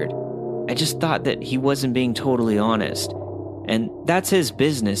scared. I just thought that he wasn't being totally honest. And that's his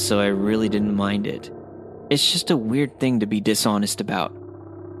business, so I really didn't mind it. It's just a weird thing to be dishonest about,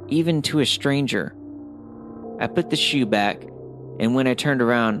 even to a stranger. I put the shoe back, and when I turned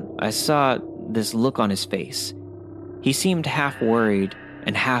around, I saw this look on his face. He seemed half worried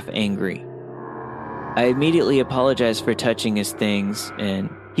and half angry. I immediately apologized for touching his things, and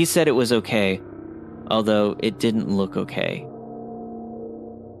he said it was okay, although it didn't look okay.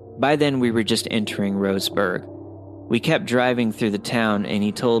 By then, we were just entering Roseburg. We kept driving through the town, and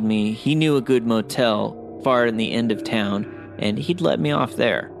he told me he knew a good motel far in the end of town, and he'd let me off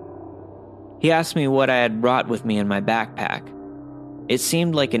there. He asked me what I had brought with me in my backpack. It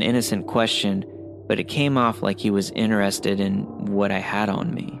seemed like an innocent question, but it came off like he was interested in what I had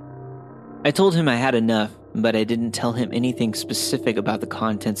on me. I told him I had enough, but I didn't tell him anything specific about the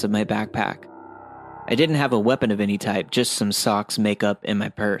contents of my backpack. I didn't have a weapon of any type, just some socks, makeup, and my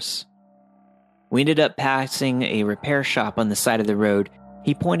purse. We ended up passing a repair shop on the side of the road.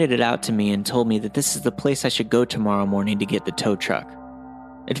 He pointed it out to me and told me that this is the place I should go tomorrow morning to get the tow truck.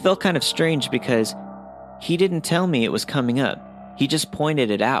 It felt kind of strange because he didn't tell me it was coming up. He just pointed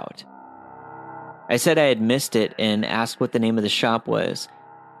it out. I said I had missed it and asked what the name of the shop was.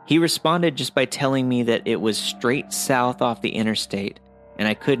 He responded just by telling me that it was straight south off the interstate, and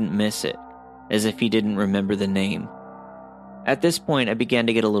I couldn't miss it, as if he didn't remember the name. At this point, I began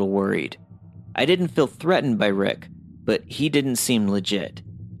to get a little worried. I didn't feel threatened by Rick, but he didn't seem legit.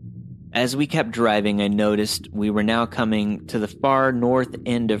 As we kept driving, I noticed we were now coming to the far north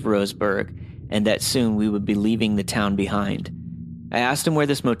end of Roseburg, and that soon we would be leaving the town behind. I asked him where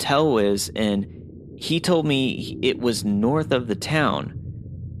this motel was, and he told me it was north of the town.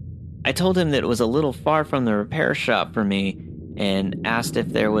 I told him that it was a little far from the repair shop for me and asked if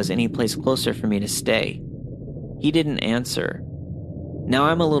there was any place closer for me to stay. He didn't answer. Now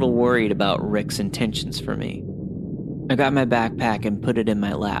I'm a little worried about Rick's intentions for me. I got my backpack and put it in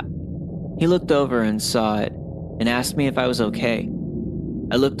my lap. He looked over and saw it and asked me if I was okay.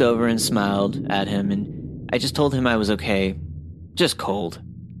 I looked over and smiled at him, and I just told him I was okay, just cold.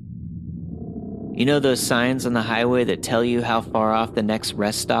 You know those signs on the highway that tell you how far off the next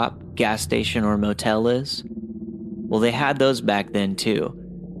rest stop, gas station, or motel is? Well, they had those back then too,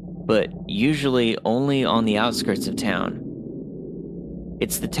 but usually only on the outskirts of town.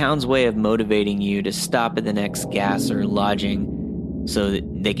 It's the town's way of motivating you to stop at the next gas or lodging so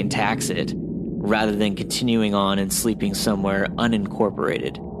that they can tax it, rather than continuing on and sleeping somewhere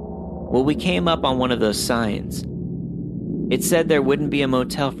unincorporated. Well, we came up on one of those signs. It said there wouldn't be a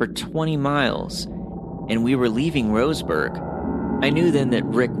motel for 20 miles, and we were leaving Roseburg. I knew then that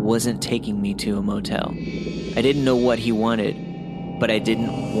Rick wasn't taking me to a motel. I didn't know what he wanted, but I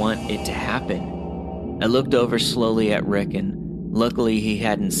didn't want it to happen. I looked over slowly at Rick, and luckily he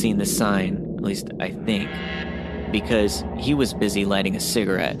hadn't seen the sign, at least I think, because he was busy lighting a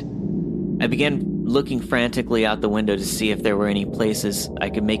cigarette. I began looking frantically out the window to see if there were any places I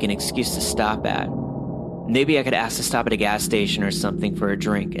could make an excuse to stop at. Maybe I could ask to stop at a gas station or something for a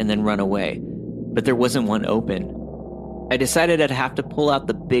drink and then run away, but there wasn't one open. I decided I'd have to pull out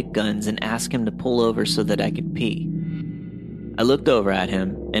the big guns and ask him to pull over so that I could pee. I looked over at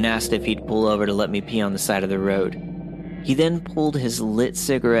him and asked if he'd pull over to let me pee on the side of the road. He then pulled his lit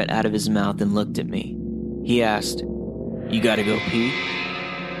cigarette out of his mouth and looked at me. He asked, "You gotta go pee?"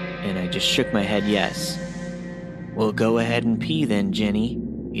 And I just shook my head yes. "Well, go ahead and pee then, Jenny,"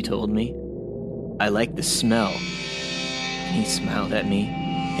 he told me. "I like the smell." And he smiled at me,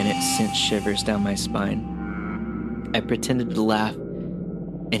 and it sent shivers down my spine. I pretended to laugh,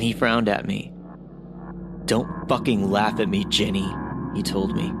 and he frowned at me. "Don't fucking laugh at me, Jenny," he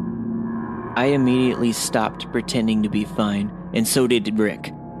told me. I immediately stopped pretending to be fine, and so did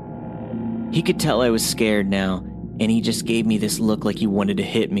Rick. He could tell I was scared now, and he just gave me this look like he wanted to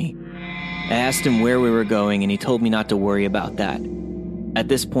hit me. I asked him where we were going, and he told me not to worry about that. At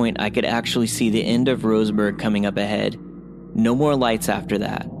this point, I could actually see the end of Roseburg coming up ahead. No more lights after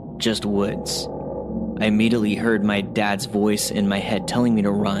that, just woods. I immediately heard my dad's voice in my head telling me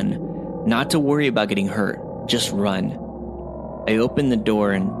to run, not to worry about getting hurt, just run. I opened the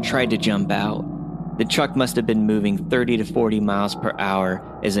door and tried to jump out. The truck must have been moving 30 to 40 miles per hour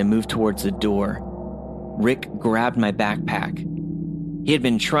as I moved towards the door. Rick grabbed my backpack. He had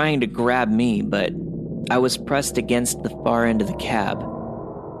been trying to grab me, but I was pressed against the far end of the cab.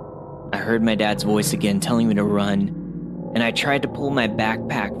 I heard my dad's voice again telling me to run, and I tried to pull my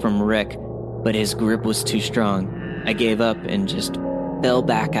backpack from Rick, but his grip was too strong. I gave up and just fell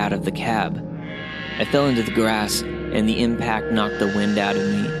back out of the cab. I fell into the grass, and the impact knocked the wind out of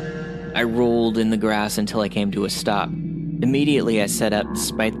me. I rolled in the grass until I came to a stop. Immediately, I sat up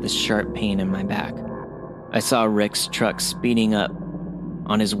despite the sharp pain in my back. I saw Rick's truck speeding up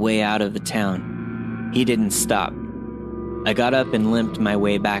on his way out of the town. He didn't stop. I got up and limped my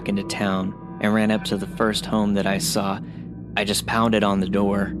way back into town and ran up to the first home that I saw. I just pounded on the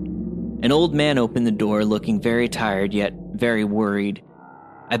door. An old man opened the door looking very tired yet very worried.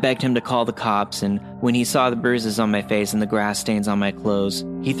 I begged him to call the cops, and when he saw the bruises on my face and the grass stains on my clothes,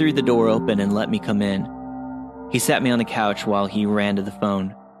 he threw the door open and let me come in. He sat me on the couch while he ran to the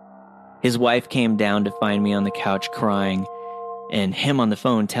phone. His wife came down to find me on the couch crying, and him on the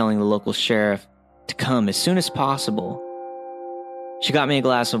phone telling the local sheriff to come as soon as possible. She got me a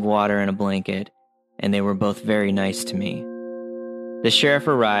glass of water and a blanket, and they were both very nice to me. The sheriff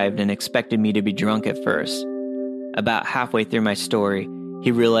arrived and expected me to be drunk at first. About halfway through my story,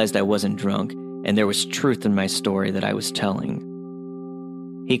 he realized I wasn't drunk, and there was truth in my story that I was telling.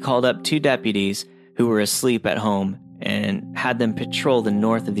 He called up 2 deputies who were asleep at home and had them patrol the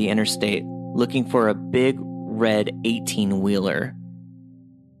north of the interstate looking for a big red 18-wheeler.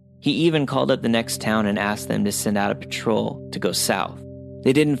 He even called up the next town and asked them to send out a patrol to go south.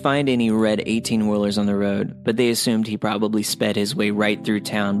 They didn't find any red 18-wheelers on the road, but they assumed he probably sped his way right through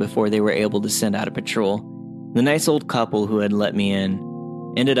town before they were able to send out a patrol. The nice old couple who had let me in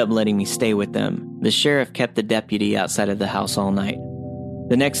ended up letting me stay with them. The sheriff kept the deputy outside of the house all night.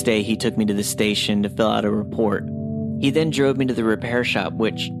 The next day, he took me to the station to fill out a report. He then drove me to the repair shop,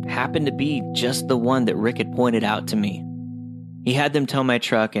 which happened to be just the one that Rick had pointed out to me. He had them tow my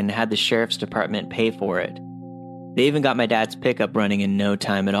truck and had the sheriff's department pay for it. They even got my dad's pickup running in no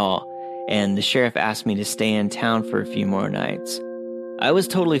time at all, and the sheriff asked me to stay in town for a few more nights. I was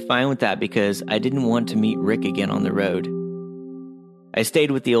totally fine with that because I didn't want to meet Rick again on the road. I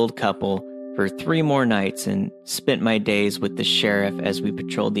stayed with the old couple for 3 more nights and spent my days with the sheriff as we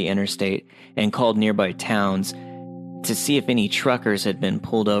patrolled the interstate and called nearby towns to see if any truckers had been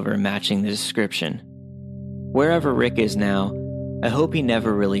pulled over matching the description. Wherever Rick is now, I hope he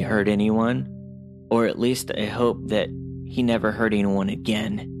never really hurt anyone, or at least I hope that he never hurt anyone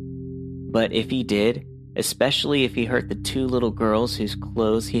again. But if he did, especially if he hurt the 2 little girls whose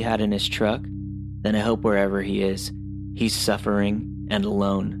clothes he had in his truck, then I hope wherever he is, he's suffering and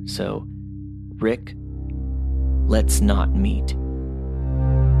alone. So, Rick, let's not meet.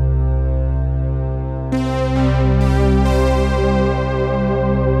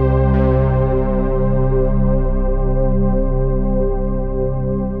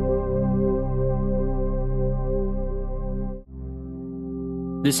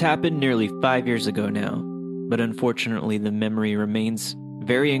 This happened nearly 5 years ago now, but unfortunately the memory remains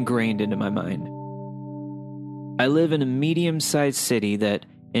very ingrained into my mind. I live in a medium-sized city that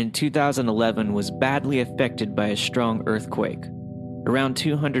in 2011 was badly affected by a strong earthquake. Around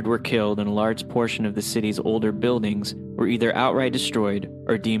 200 were killed and a large portion of the city's older buildings were either outright destroyed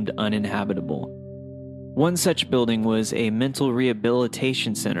or deemed uninhabitable. One such building was a mental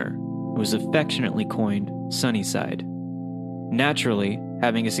rehabilitation center. It was affectionately coined Sunnyside. Naturally,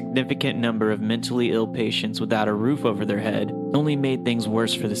 having a significant number of mentally ill patients without a roof over their head only made things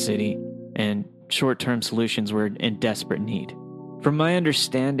worse for the city, and short-term solutions were in desperate need. From my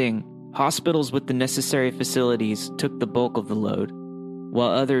understanding, hospitals with the necessary facilities took the bulk of the load, while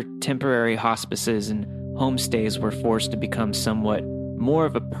other temporary hospices and homestays were forced to become somewhat more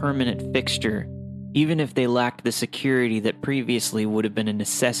of a permanent fixture, even if they lacked the security that previously would have been a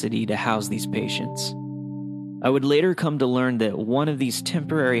necessity to house these patients. I would later come to learn that one of these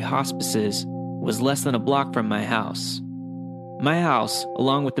temporary hospices was less than a block from my house. My house,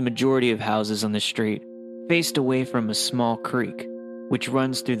 along with the majority of houses on the street, faced away from a small creek, which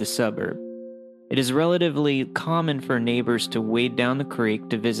runs through the suburb. It is relatively common for neighbors to wade down the creek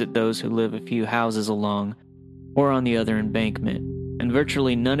to visit those who live a few houses along or on the other embankment, and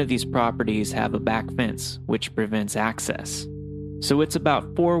virtually none of these properties have a back fence, which prevents access. So it's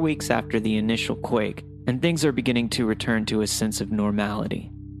about 4 weeks after the initial quake, and things are beginning to return to a sense of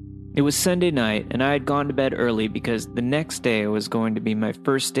normality. It was Sunday night, and I had gone to bed early because the next day was going to be my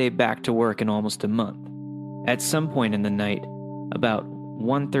first day back to work in almost a month. At some point in the night, about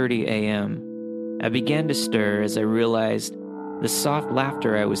 1:30 a.m., I began to stir as I realized the soft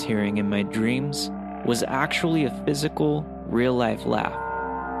laughter I was hearing in my dreams was actually a physical, real-life laugh.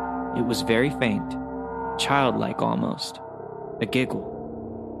 It was very faint, childlike almost, a giggle.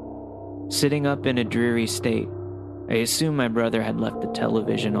 Sitting up in a dreary state, I assumed my brother had left the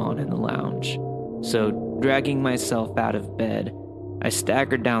television on in the lounge, so dragging myself out of bed, I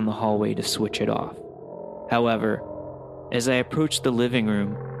staggered down the hallway to switch it off. However, as I approached the living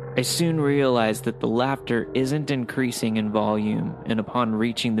room, I soon realized that the laughter isn't increasing in volume, and upon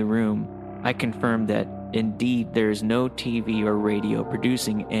reaching the room, I confirmed that, indeed, there is no TV or radio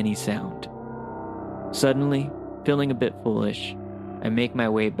producing any sound. Suddenly, feeling a bit foolish, I make my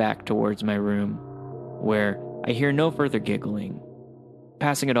way back towards my room, where I hear no further giggling.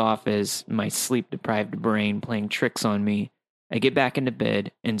 Passing it off as my sleep-deprived brain playing tricks on me, I get back into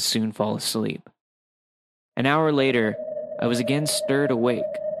bed and soon fall asleep. An hour later, I was again stirred awake,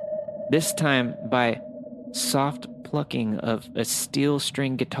 this time by soft plucking of a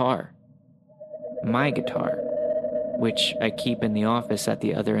steel-string guitar. My guitar, which I keep in the office at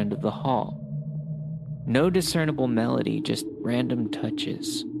the other end of the hall. No discernible melody, just random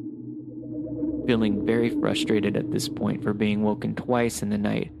touches. Feeling very frustrated at this point for being woken twice in the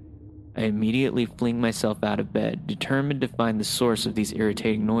night, I immediately fling myself out of bed, determined to find the source of these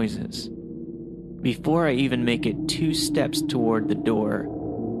irritating noises. Before I even make it 2 steps toward the door,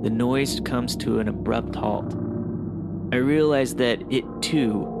 the noise comes to an abrupt halt. I realize that it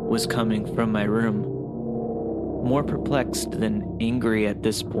too was coming from my room. More perplexed than angry at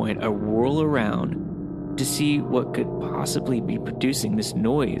this point, I whirl around to see what could possibly be producing this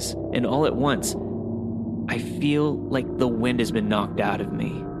noise, and all at once, I feel like the wind has been knocked out of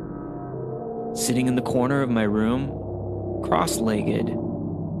me. Sitting in the corner of my room, cross-legged,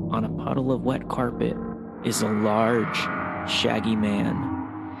 on a puddle of wet carpet, is a large, shaggy man,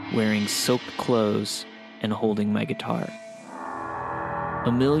 wearing soaked clothes and holding my guitar.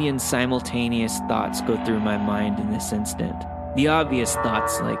 A million simultaneous thoughts go through my mind in this instant. The obvious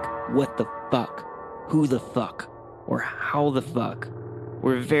thoughts like, what the fuck? Who the fuck? Or how the fuck?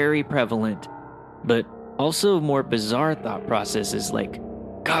 Were very prevalent, but also more bizarre thought processes like,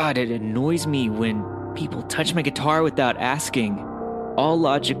 God, it annoys me when people touch my guitar without asking. All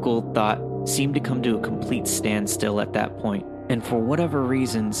logical thought seemed to come to a complete standstill at that point, and for whatever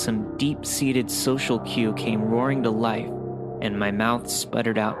reason, some deep-seated social cue came roaring to life, and my mouth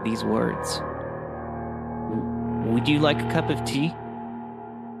sputtered out these words. Would you like a cup of tea?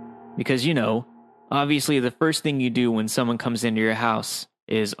 Because, obviously the first thing you do when someone comes into your house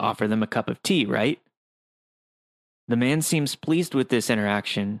is offer them a cup of tea, right? The man seems pleased with this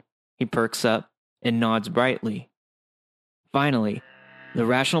interaction. He perks up and nods brightly. Finally, the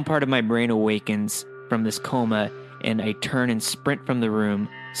rational part of my brain awakens from this coma, and I turn and sprint from the room,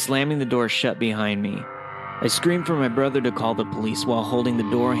 slamming the door shut behind me. I scream for my brother to call the police while holding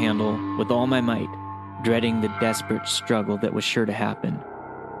the door handle with all my might, dreading the desperate struggle that was sure to happen.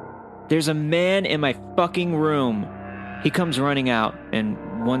 There's a man in my fucking room. He comes running out,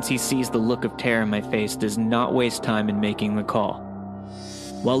 and once he sees the look of terror in my face, does not waste time in making the call.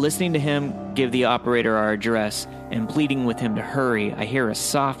 While listening to him give the operator our address and pleading with him to hurry, I hear a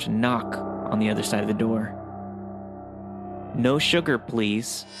soft knock on the other side of the door. No sugar,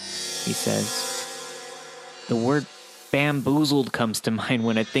 please, he says. The word bamboozled comes to mind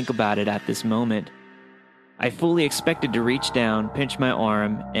when I think about it at this moment. I fully expected to reach down, pinch my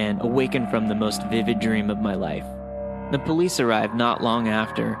arm, and awaken from the most vivid dream of my life. The police arrived not long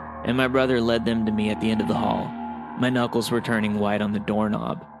after, and my brother led them to me at the end of the hall. My knuckles were turning white on the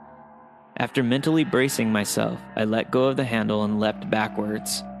doorknob. After mentally bracing myself, I let go of the handle and leapt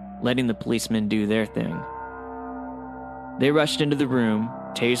backwards, letting the policemen do their thing. They rushed into the room,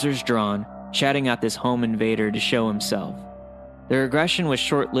 tasers drawn, shouting at this home invader to show himself. Their aggression was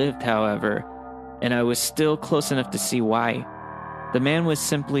short-lived, however, and I was still close enough to see why. The man was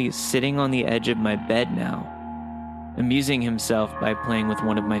simply sitting on the edge of my bed now, amusing himself by playing with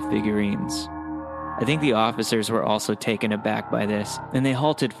one of my figurines. I think the officers were also taken aback by this, and they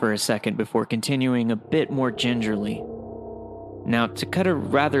halted for a second before continuing a bit more gingerly. Now, to cut a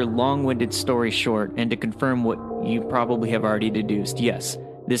rather long-winded story short, and to confirm what you probably have already deduced, yes,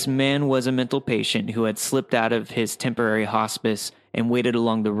 this man was a mental patient who had slipped out of his temporary hospice and waited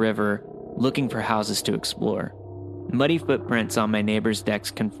along the river, looking for houses to explore. Muddy footprints on my neighbor's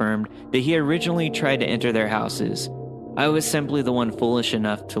decks confirmed that he originally tried to enter their houses. I was simply the one foolish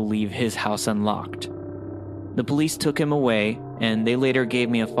enough to leave his house unlocked. The police took him away, and they later gave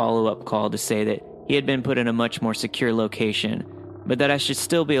me a follow-up call to say that he had been put in a much more secure location, but that I should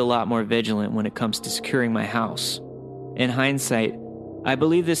still be a lot more vigilant when it comes to securing my house. In hindsight, I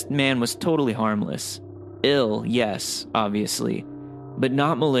believe this man was totally harmless. Ill, yes, obviously, but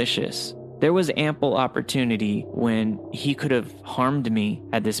not malicious. There was ample opportunity when he could have harmed me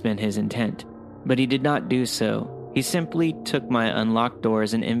had this been his intent, but he did not do so, He simply took my unlocked door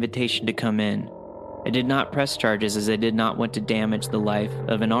as an invitation to come in. I did not press charges as I did not want to damage the life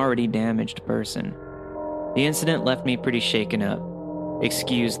of an already damaged person. The incident left me pretty shaken up,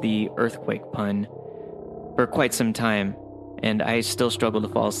 excuse the earthquake pun, for quite some time, and I still struggle to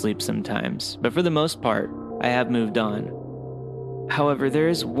fall asleep sometimes, but for the most part, I have moved on. However, there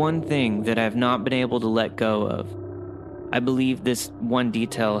is one thing that I have not been able to let go of. I believe this one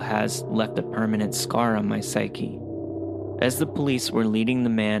detail has left a permanent scar on my psyche. As the police were leading the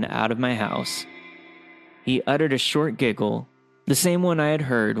man out of my house, he uttered a short giggle, the same one I had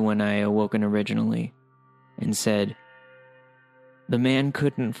heard when I awoken originally, and said, "The man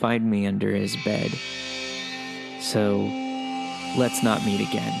couldn't find me under his bed, so let's not meet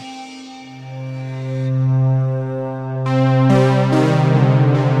again."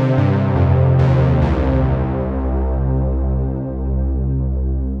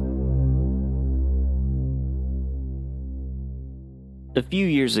 A few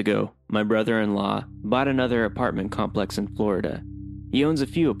years ago, my brother-in-law bought another apartment complex in Florida. He owns a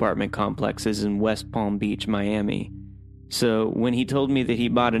few apartment complexes in West Palm Beach, Miami. So when he told me that he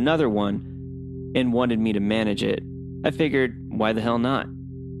bought another one and wanted me to manage it, I figured, why the hell not?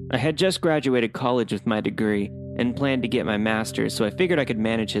 I had just graduated college with my degree and planned to get my master's, so I figured I could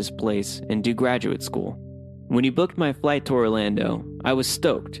manage his place and do graduate school. When he booked my flight to Orlando, I was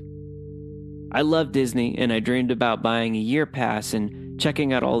stoked. I love Disney, and I dreamed about buying a year pass and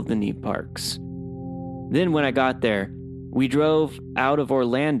checking out all of the neat parks. Then when I got there, we drove out of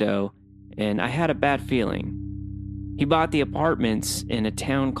Orlando, and I had a bad feeling. He bought the apartments in a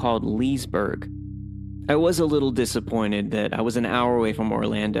town called Leesburg. I was a little disappointed that I was an hour away from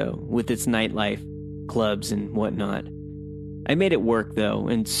Orlando, with its nightlife, clubs, and whatnot. I made it work, though,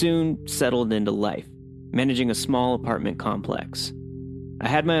 and soon settled into life, managing a small apartment complex. I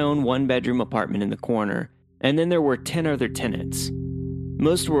had my own one-bedroom apartment in the corner, and then there were 10 other tenants.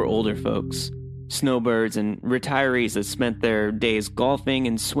 Most were older folks, snowbirds, and retirees that spent their days golfing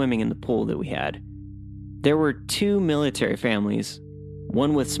and swimming in the pool that we had. There were 2 military families,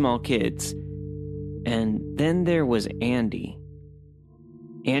 one with small kids, and then there was Andy.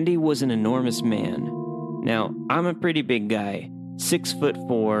 Andy was an enormous man. Now, I'm a pretty big guy,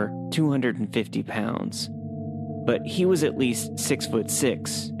 6'4", 250 pounds. But he was at least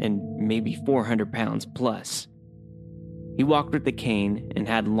 6'6" and maybe 400 pounds plus. He walked with a cane and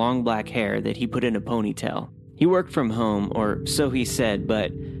had long black hair that he put in a ponytail. He worked from home, or so he said,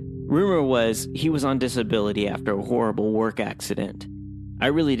 but rumor was he was on disability after a horrible work accident. I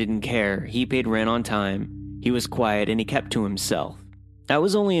really didn't care. He paid rent on time, he was quiet, and he kept to himself. I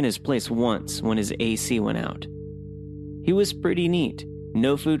was only in his place once when his AC went out. He was pretty neat.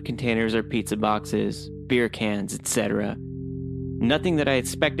 No food containers or pizza boxes, beer cans, etc. Nothing that I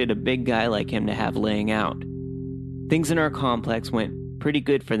expected a big guy like him to have laying out. Things in our complex went pretty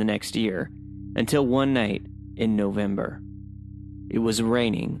good for the next year, until one night in November. It was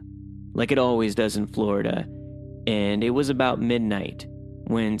raining, like it always does in Florida, and it was about midnight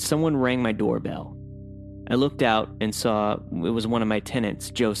when someone rang my doorbell. I looked out and saw it was one of my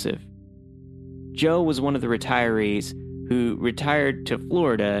tenants, Joseph. Joe was one of the retirees who retired to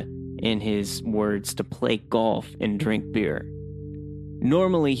Florida, in his words, to play golf and drink beer.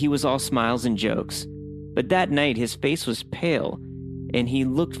 Normally, he was all smiles and jokes, but that night his face was pale, and he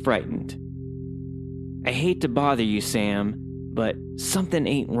looked frightened. "I hate to bother you, Sam, but something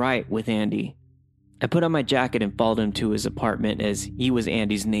ain't right with Andy." I put on my jacket and followed him to his apartment as he was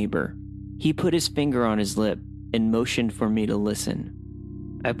Andy's neighbor. He put his finger on his lip and motioned for me to listen.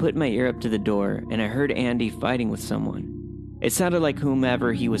 I put my ear up to the door, and I heard Andy fighting with someone. It sounded like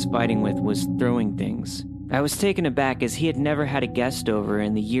whomever he was fighting with was throwing things. I was taken aback as he had never had a guest over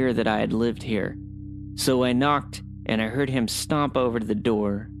in the year that I had lived here. So I knocked, and I heard him stomp over to the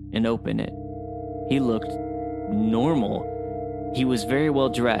door and open it. He looked normal. He was very well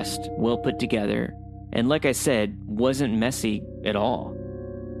dressed, well put together, and like I said, wasn't messy at all.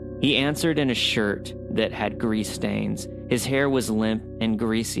 He answered in a shirt that had grease stains. His hair was limp and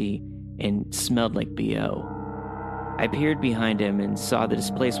greasy and smelled like BO. I peered behind him and saw that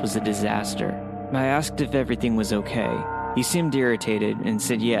his place was a disaster. I asked if everything was okay. He seemed irritated and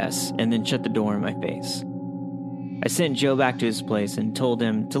said yes, and then shut the door in my face. I sent Joe back to his place and told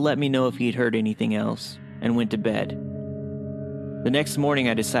him to let me know if he'd heard anything else, and went to bed. The next morning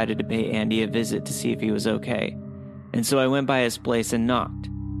I decided to pay Andy a visit to see if he was okay, and so I went by his place and knocked.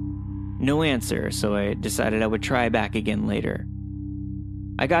 No answer, so I decided I would try back again later.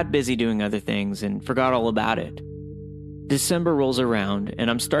 I got busy doing other things and forgot all about it. December rolls around, and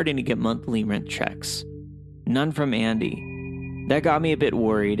I'm starting to get monthly rent checks. None from Andy. That got me a bit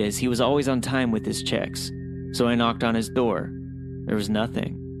worried, as he was always on time with his checks. So I knocked on his door. There was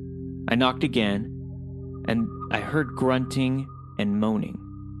nothing. I knocked again, and I heard grunting and moaning.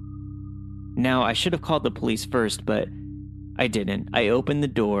 Now, I should have called the police first, but I didn't. I opened the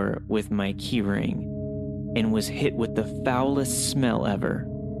door with my keyring and was hit with the foulest smell ever.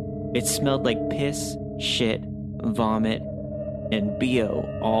 It smelled like piss, shit, vomit, and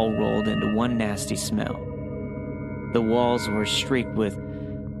BO all rolled into one nasty smell. The walls were streaked with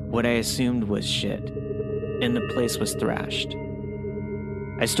what I assumed was shit, and the place was thrashed.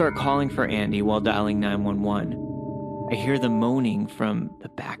 I start calling for Andy while dialing 911. I hear the moaning from the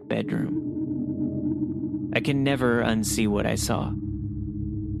back bedroom. I can never unsee what I saw.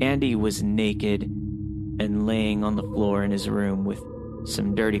 Andy was naked and laying on the floor in his room with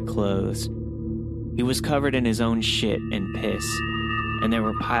some dirty clothes. He was covered in his own shit and piss, and there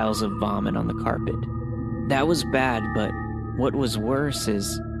were piles of vomit on the carpet. That was bad, but what was worse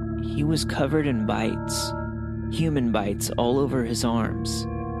is he was covered in bites, human bites all over his arms,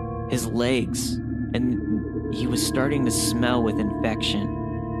 his legs, and he was starting to smell with infection.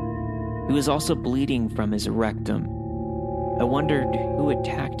 He was also bleeding from his rectum. I wondered who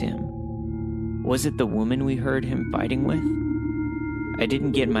attacked him. Was it the woman we heard him fighting with? I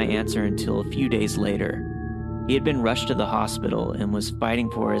didn't get my answer until a few days later. He had been rushed to the hospital and was fighting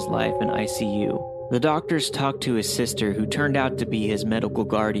for his life in ICU. The doctors talked to his sister, who turned out to be his medical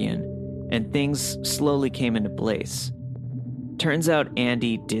guardian, and things slowly came into place. Turns out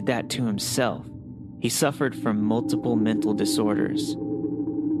Andy did that to himself. He suffered from multiple mental disorders.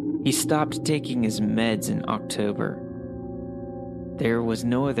 He stopped taking his meds in October. There was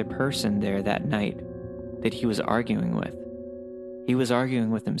no other person there that night that he was arguing with. He was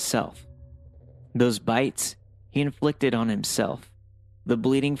arguing with himself. Those bites he inflicted on himself. The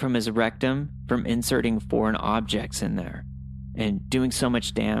bleeding from his rectum from inserting foreign objects in there. And doing so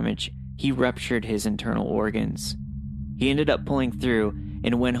much damage, he ruptured his internal organs. He ended up pulling through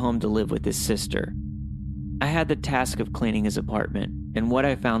and went home to live with his sister. I had the task of cleaning his apartment, and what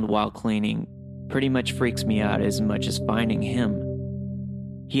I found while cleaning pretty much freaks me out as much as finding him.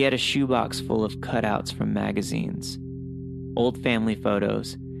 He had a shoebox full of cutouts from magazines, old family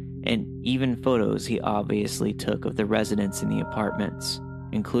photos, and even photos he obviously took of the residents in the apartments,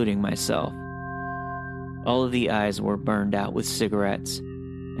 including myself. All of the eyes were burned out with cigarettes,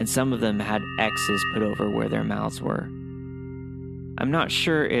 and some of them had X's put over where their mouths were. I'm not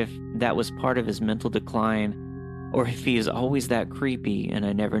sure if that was part of his mental decline, or if he is always that creepy and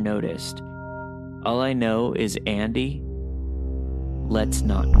I never noticed. All I know is Andy, let's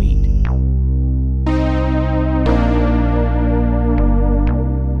not meet.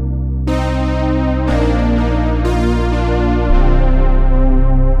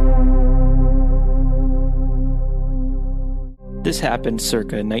 This happened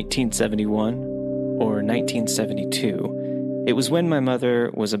circa 1971 or 1972. It was when my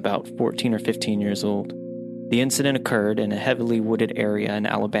mother was about 14 or 15 years old. The incident occurred in a heavily wooded area in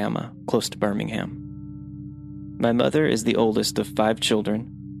Alabama, close to Birmingham. My mother is the oldest of 5 children.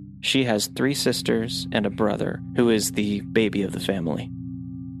 She has 3 sisters and a brother, who is the baby of the family.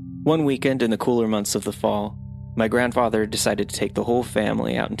 One weekend in the cooler months of the fall, my grandfather decided to take the whole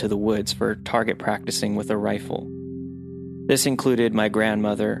family out into the woods for target practicing with a rifle. This included my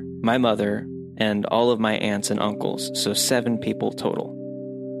grandmother, my mother, and all of my aunts and uncles, so 7 people total.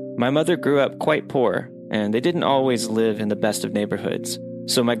 My mother grew up quite poor, and they didn't always live in the best of neighborhoods,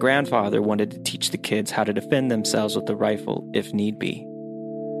 so my grandfather wanted to teach the kids how to defend themselves with a rifle if need be.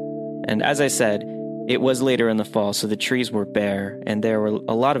 And as I said, it was later in the fall, so the trees were bare, and there were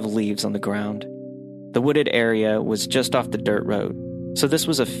a lot of leaves on the ground. The wooded area was just off the dirt road, so this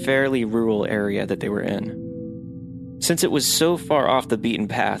was a fairly rural area that they were in. Since it was so far off the beaten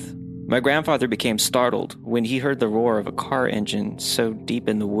path, my grandfather became startled when he heard the roar of a car engine so deep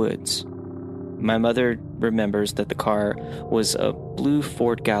in the woods. My mother remembers that the car was a blue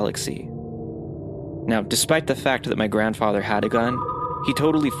Ford Galaxy. Now, despite the fact that my grandfather had a gun, he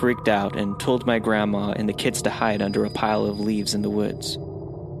totally freaked out and told my grandma and the kids to hide under a pile of leaves in the woods.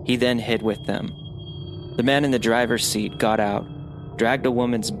 He then hid with them. The man in the driver's seat got out, dragged a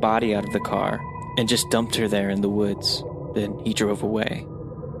woman's body out of the car, and just dumped her there in the woods. Then he drove away.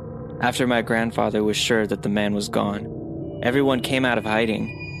 After my grandfather was sure that the man was gone, everyone came out of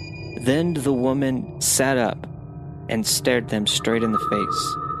hiding. Then the woman sat up and stared them straight in the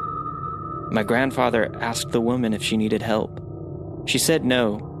face. My grandfather asked the woman if she needed help. She said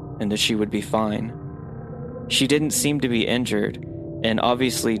no, and that she would be fine. She didn't seem to be injured, and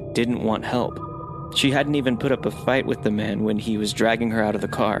obviously didn't want help. She hadn't even put up a fight with the man when he was dragging her out of the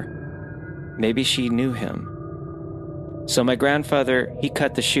car. Maybe she knew him. So my grandfather, he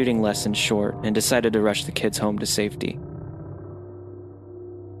cut the shooting lesson short and decided to rush the kids home to safety.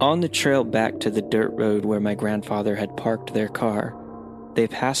 On the trail back to the dirt road where my grandfather had parked their car, they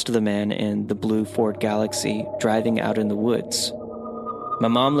passed the man in the blue Ford Galaxy driving out in the woods. My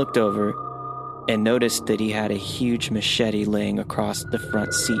mom looked over and noticed that he had a huge machete laying across the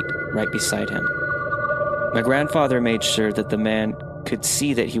front seat right beside him. My grandfather made sure that the man could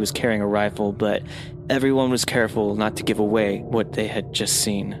see that he was carrying a rifle, but everyone was careful not to give away what they had just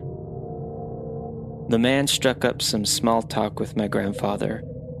seen. The man struck up some small talk with my grandfather,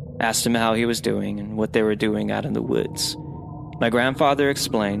 asked him how he was doing and what they were doing out in the woods. My grandfather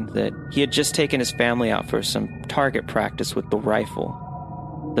explained that he had just taken his family out for some target practice with the rifle.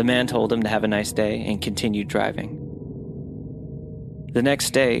 The man told him to have a nice day and continued driving. The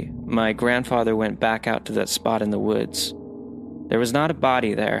next day, my grandfather went back out to that spot in the woods. There was not a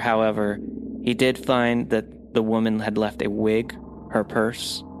body there, however, he did find that the woman had left a wig, her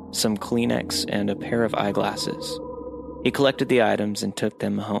purse, some Kleenex, and a pair of eyeglasses. He collected the items and took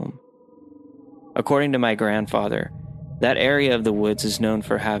them home. According to my grandfather, that area of the woods is known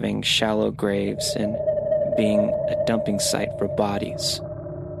for having shallow graves and being a dumping site for bodies.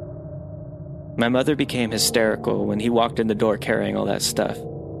 My mother became hysterical when he walked in the door carrying all that stuff.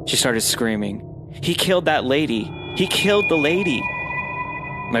 She started screaming, "He killed that lady! He killed the lady!"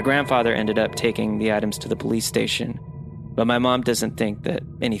 My grandfather ended up taking the items to the police station, but my mom doesn't think that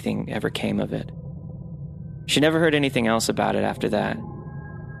anything ever came of it. She never heard anything else about it after that.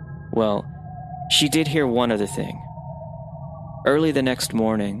 Well, she did hear one other thing. Early the next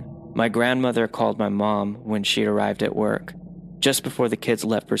morning, my grandmother called my mom when she arrived at work, just before the kids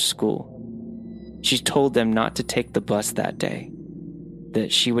left for school. She told them not to take the bus that day,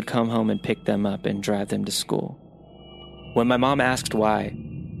 that she would come home and pick them up and drive them to school. When my mom asked why,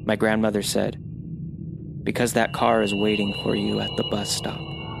 my grandmother said, "Because that car is waiting for you at the bus stop."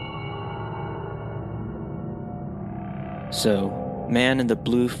 So, man in the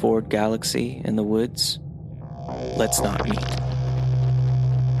blue Ford Galaxy in the woods, let's not meet.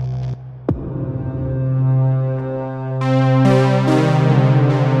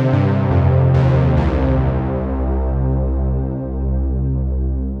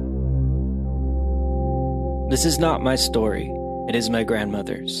 This is not my story, it is my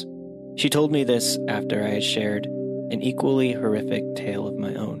grandmother's. She told me this after I had shared an equally horrific tale of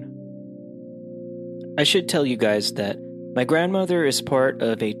my own. I should tell you guys that my grandmother is part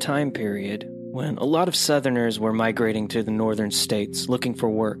of a time period when a lot of Southerners were migrating to the northern states looking for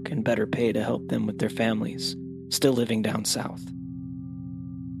work and better pay to help them with their families, still living down south.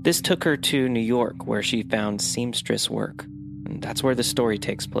 This took her to New York, where she found seamstress work, and that's where the story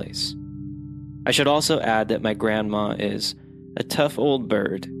takes place. I should also add that my grandma is a tough old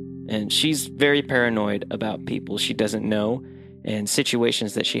bird, and she's very paranoid about people she doesn't know and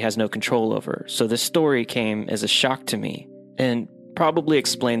situations that she has no control over, so this story came as a shock to me, and probably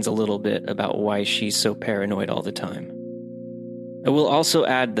explains a little bit about why she's so paranoid all the time. I will also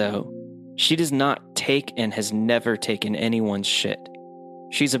add, though, she does not take and has never taken anyone's shit.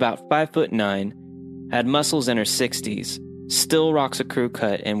 She's about 5'9", had muscles in her 60s, still rocks a crew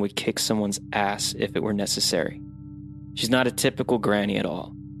cut, and would kick someone's ass if it were necessary. She's not a typical granny at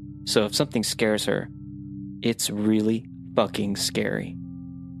all, so if something scares her, it's really fucking scary.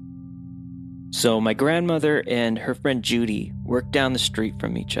 So my grandmother and her friend Judy worked down the street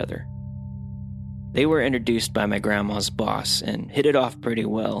from each other. They were introduced by my grandma's boss and hit it off pretty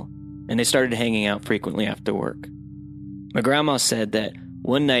well, and they started hanging out frequently after work. My grandma said that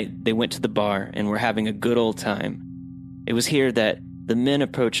one night they went to the bar and were having a good old time. It was here that the men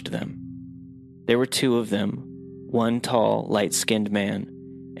approached them. There were two of them, one tall, light-skinned man,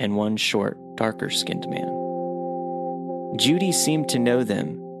 and one short, darker-skinned man. Judy seemed to know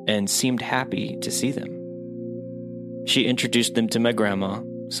them and seemed happy to see them. She introduced them to my grandma,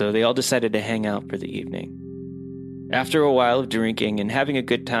 so they all decided to hang out for the evening. After a while of drinking and having a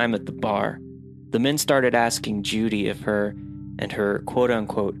good time at the bar, the men started asking Judy if her and her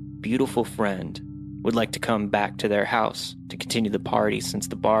quote-unquote beautiful friend would like to come back to their house to continue the party since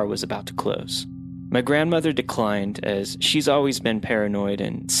the bar was about to close. My grandmother declined, as she's always been paranoid,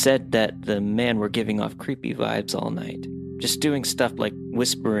 and said that the men were giving off creepy vibes all night, just doing stuff like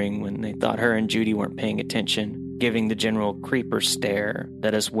whispering when they thought her and Judy weren't paying attention, giving the general creeper stare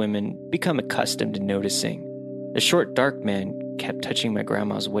that us women become accustomed to noticing. The short, dark man kept touching my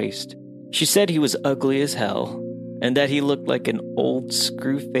grandma's waist. She said he was ugly as hell, and that he looked like an old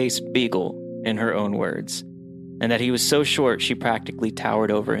screw-faced beagle, in her own words, and that he was so short she practically towered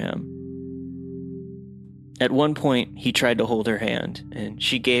over him. At one point, he tried to hold her hand, and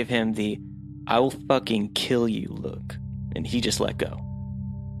she gave him the "I will fucking kill you" look, and he just let go.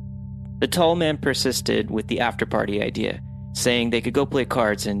 The tall man persisted with the after-party idea, saying they could go play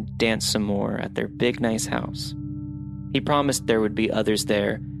cards and dance some more at their big, nice house. He promised there would be others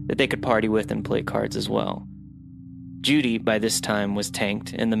there that they could party with and play cards as well. Judy, by this time, was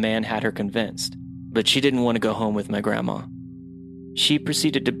tanked, and the man had her convinced, but she didn't want to go home with my grandma. She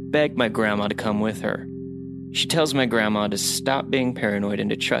proceeded to beg my grandma to come with her. She tells my grandma to stop being paranoid and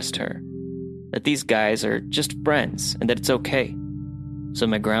to trust her, that these guys are just friends and that it's okay. So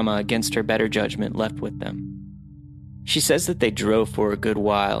my grandma, against her better judgment, left with them. She says that they drove for a good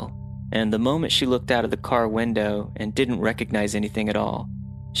while, and the moment she looked out of the car window and didn't recognize anything at all,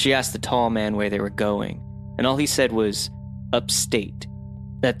 she asked the tall man where they were going, and all he said was, "Upstate."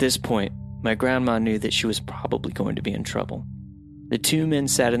 At this point, my grandma knew that she was probably going to be in trouble. The two men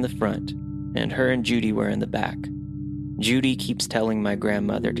sat in the front, and her and Judy were in the back. Judy keeps telling my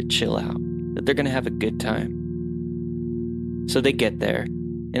grandmother to chill out, that they're going to have a good time. So they get there,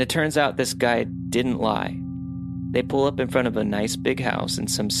 and it turns out this guy didn't lie. They pull up in front of a nice big house in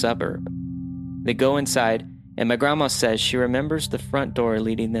some suburb. They go inside, and my grandma says she remembers the front door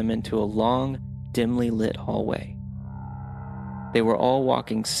leading them into a long, dimly lit hallway. They were all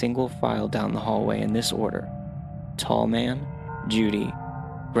walking single file down the hallway in this order: tall man, Judy,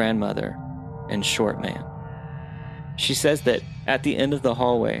 grandmother, and short man. She says that at the end of the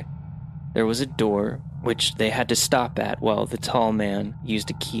hallway, there was a door which they had to stop at while the tall man used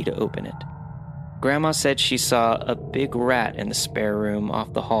a key to open it. Grandma said she saw a big rat in the spare room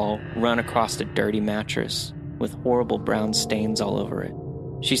off the hall run across a dirty mattress with horrible brown stains all over it.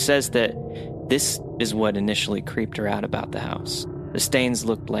 She says that this is what initially creeped her out about the house. The stains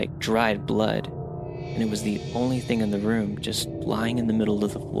looked like dried blood, and it was the only thing in the room just lying in the middle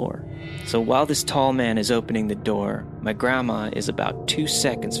of the floor. So while this tall man is opening the door, my grandma is about 2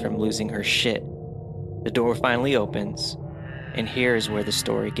 seconds from losing her shit. The door finally opens, and here's where the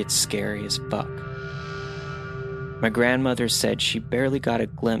story gets scary as fuck. My grandmother said she barely got a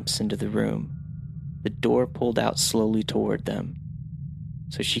glimpse into the room. The door pulled out slowly toward them,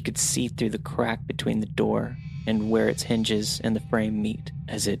 so she could see through the crack between the door and where its hinges and the frame meet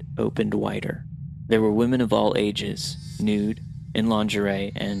as it opened wider. There were women of all ages, nude, in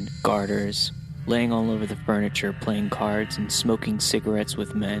lingerie and garters, laying all over the furniture, playing cards and smoking cigarettes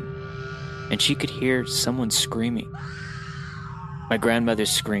with men, and she could hear someone screaming. My grandmother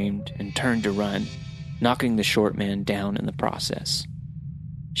screamed and turned to run, knocking the short man down in the process.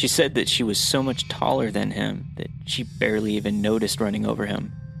 She said that she was so much taller than him that she barely even noticed running over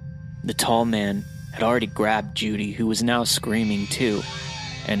him. The tall man had already grabbed Judy, who was now screaming too,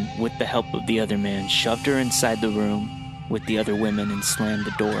 and with the help of the other man, shoved her inside the room with the other women and slammed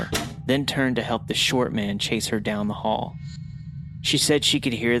the door, then turned to help the short man chase her down the hall. She said she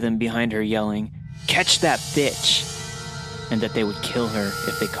could hear them behind her yelling, "Catch that bitch!" and that they would kill her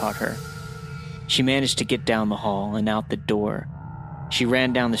if they caught her. She managed to get down the hall and out the door. She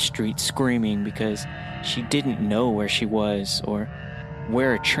ran down the street screaming because she didn't know where she was or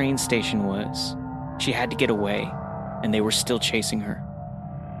where a train station was. She had to get away, and they were still chasing her.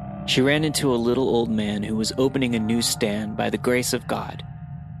 She ran into a little old man who was opening a newsstand by the grace of God.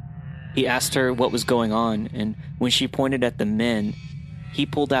 He asked her what was going on, and when she pointed at the men, he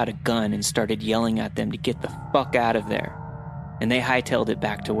pulled out a gun and started yelling at them to get the fuck out of there, and they hightailed it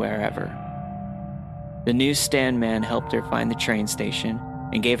back to wherever. The newsstand man helped her find the train station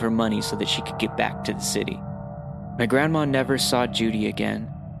and gave her money so that she could get back to the city. My grandma never saw Judy again.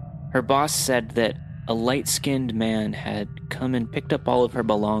 Her boss said that a light-skinned man had come and picked up all of her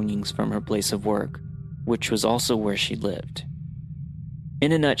belongings from her place of work, which was also where she lived.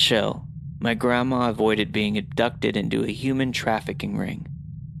 In a nutshell, my grandma avoided being abducted into a human trafficking ring.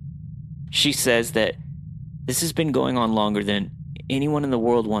 She says that this has been going on longer than anyone in the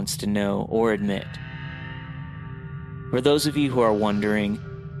world wants to know or admit. For those of you who are wondering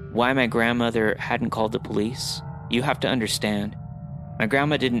why my grandmother hadn't called the police, you have to understand, my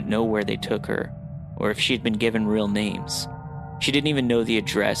grandma didn't know where they took her, or if she'd been given real names. She didn't even know the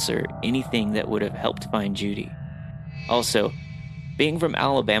address or anything that would have helped find Judy. Also, being from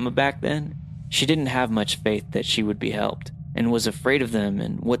Alabama back then, she didn't have much faith that she would be helped, and was afraid of them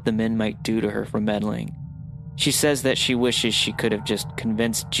and what the men might do to her for meddling. She says that she wishes she could have just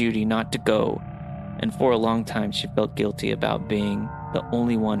convinced Judy not to go, and for a long time she felt guilty about being the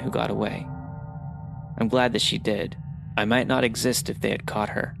only one who got away. I'm glad that she did. I might not exist if they had caught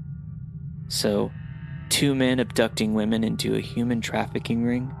her. So, 2 men abducting women into a human trafficking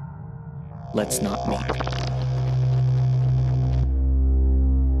ring? Let's not meet.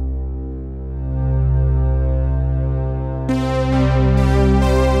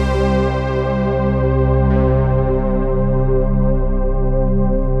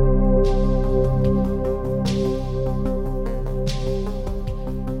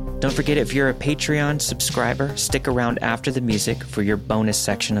 Don't forget, if you're a Patreon subscriber, stick around after the music for your bonus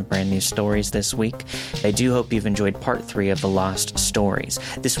section of brand new stories this week. I do hope you've enjoyed part 3 of The Lost Stories.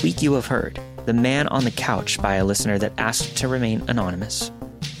 This week you have heard The Man on the Couch by a listener that asked to remain anonymous,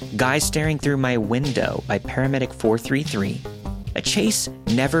 Guy Staring Through My Window by Paramedic 433, A Chase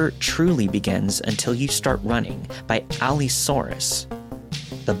Never Truly Begins Until You Start Running by Allosaurus,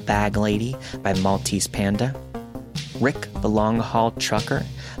 The Bag Lady by Maltese Panda, Rick the Long Haul Trucker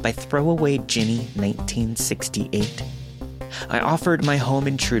by Throwaway Ginny 1968. I Offered My Home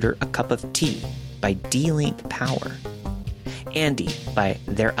Intruder a Cup of Tea by D-Link Power. Andy by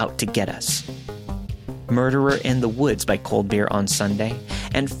They're Out to Get Us. Murderer in the Woods by Cold Beer on Sunday.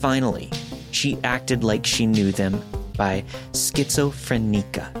 And finally, She Acted Like She Knew Them by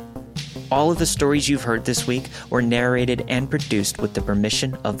Schizophrenicia. All of the stories you've heard this week were narrated and produced with the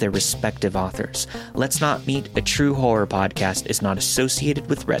permission of their respective authors. Let's Not Meet, a true horror podcast, is not associated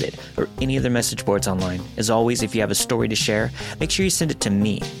with Reddit or any other message boards online. As always, if you have a story to share, make sure you send it to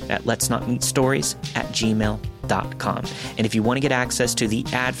me at letsnotmeetstories@gmail.com. And if you want to get access to the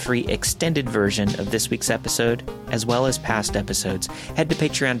ad-free extended version of this week's episode, as well as past episodes, head to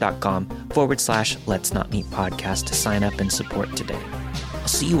patreon.com/Let's Not Meet podcast to sign up and support today. I'll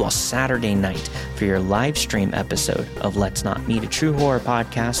see you all Saturday night for your live stream episode of Let's Not Meet, a true horror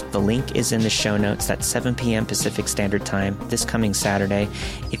podcast. The link is in the show notes. That's 7 p.m. Pacific Standard Time this coming Saturday.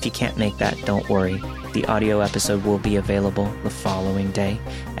 If you can't make that, don't worry. The audio episode will be available the following day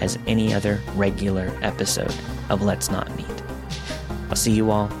as any other regular episode of Let's Not Meet. I'll see you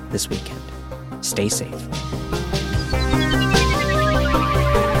all this weekend. Stay safe.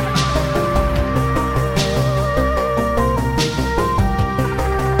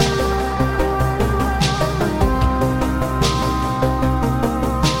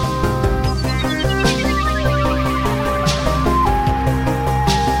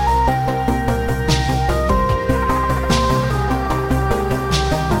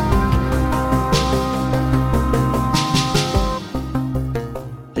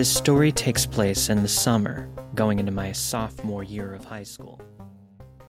 This story takes place in the summer, going into my sophomore year of high school.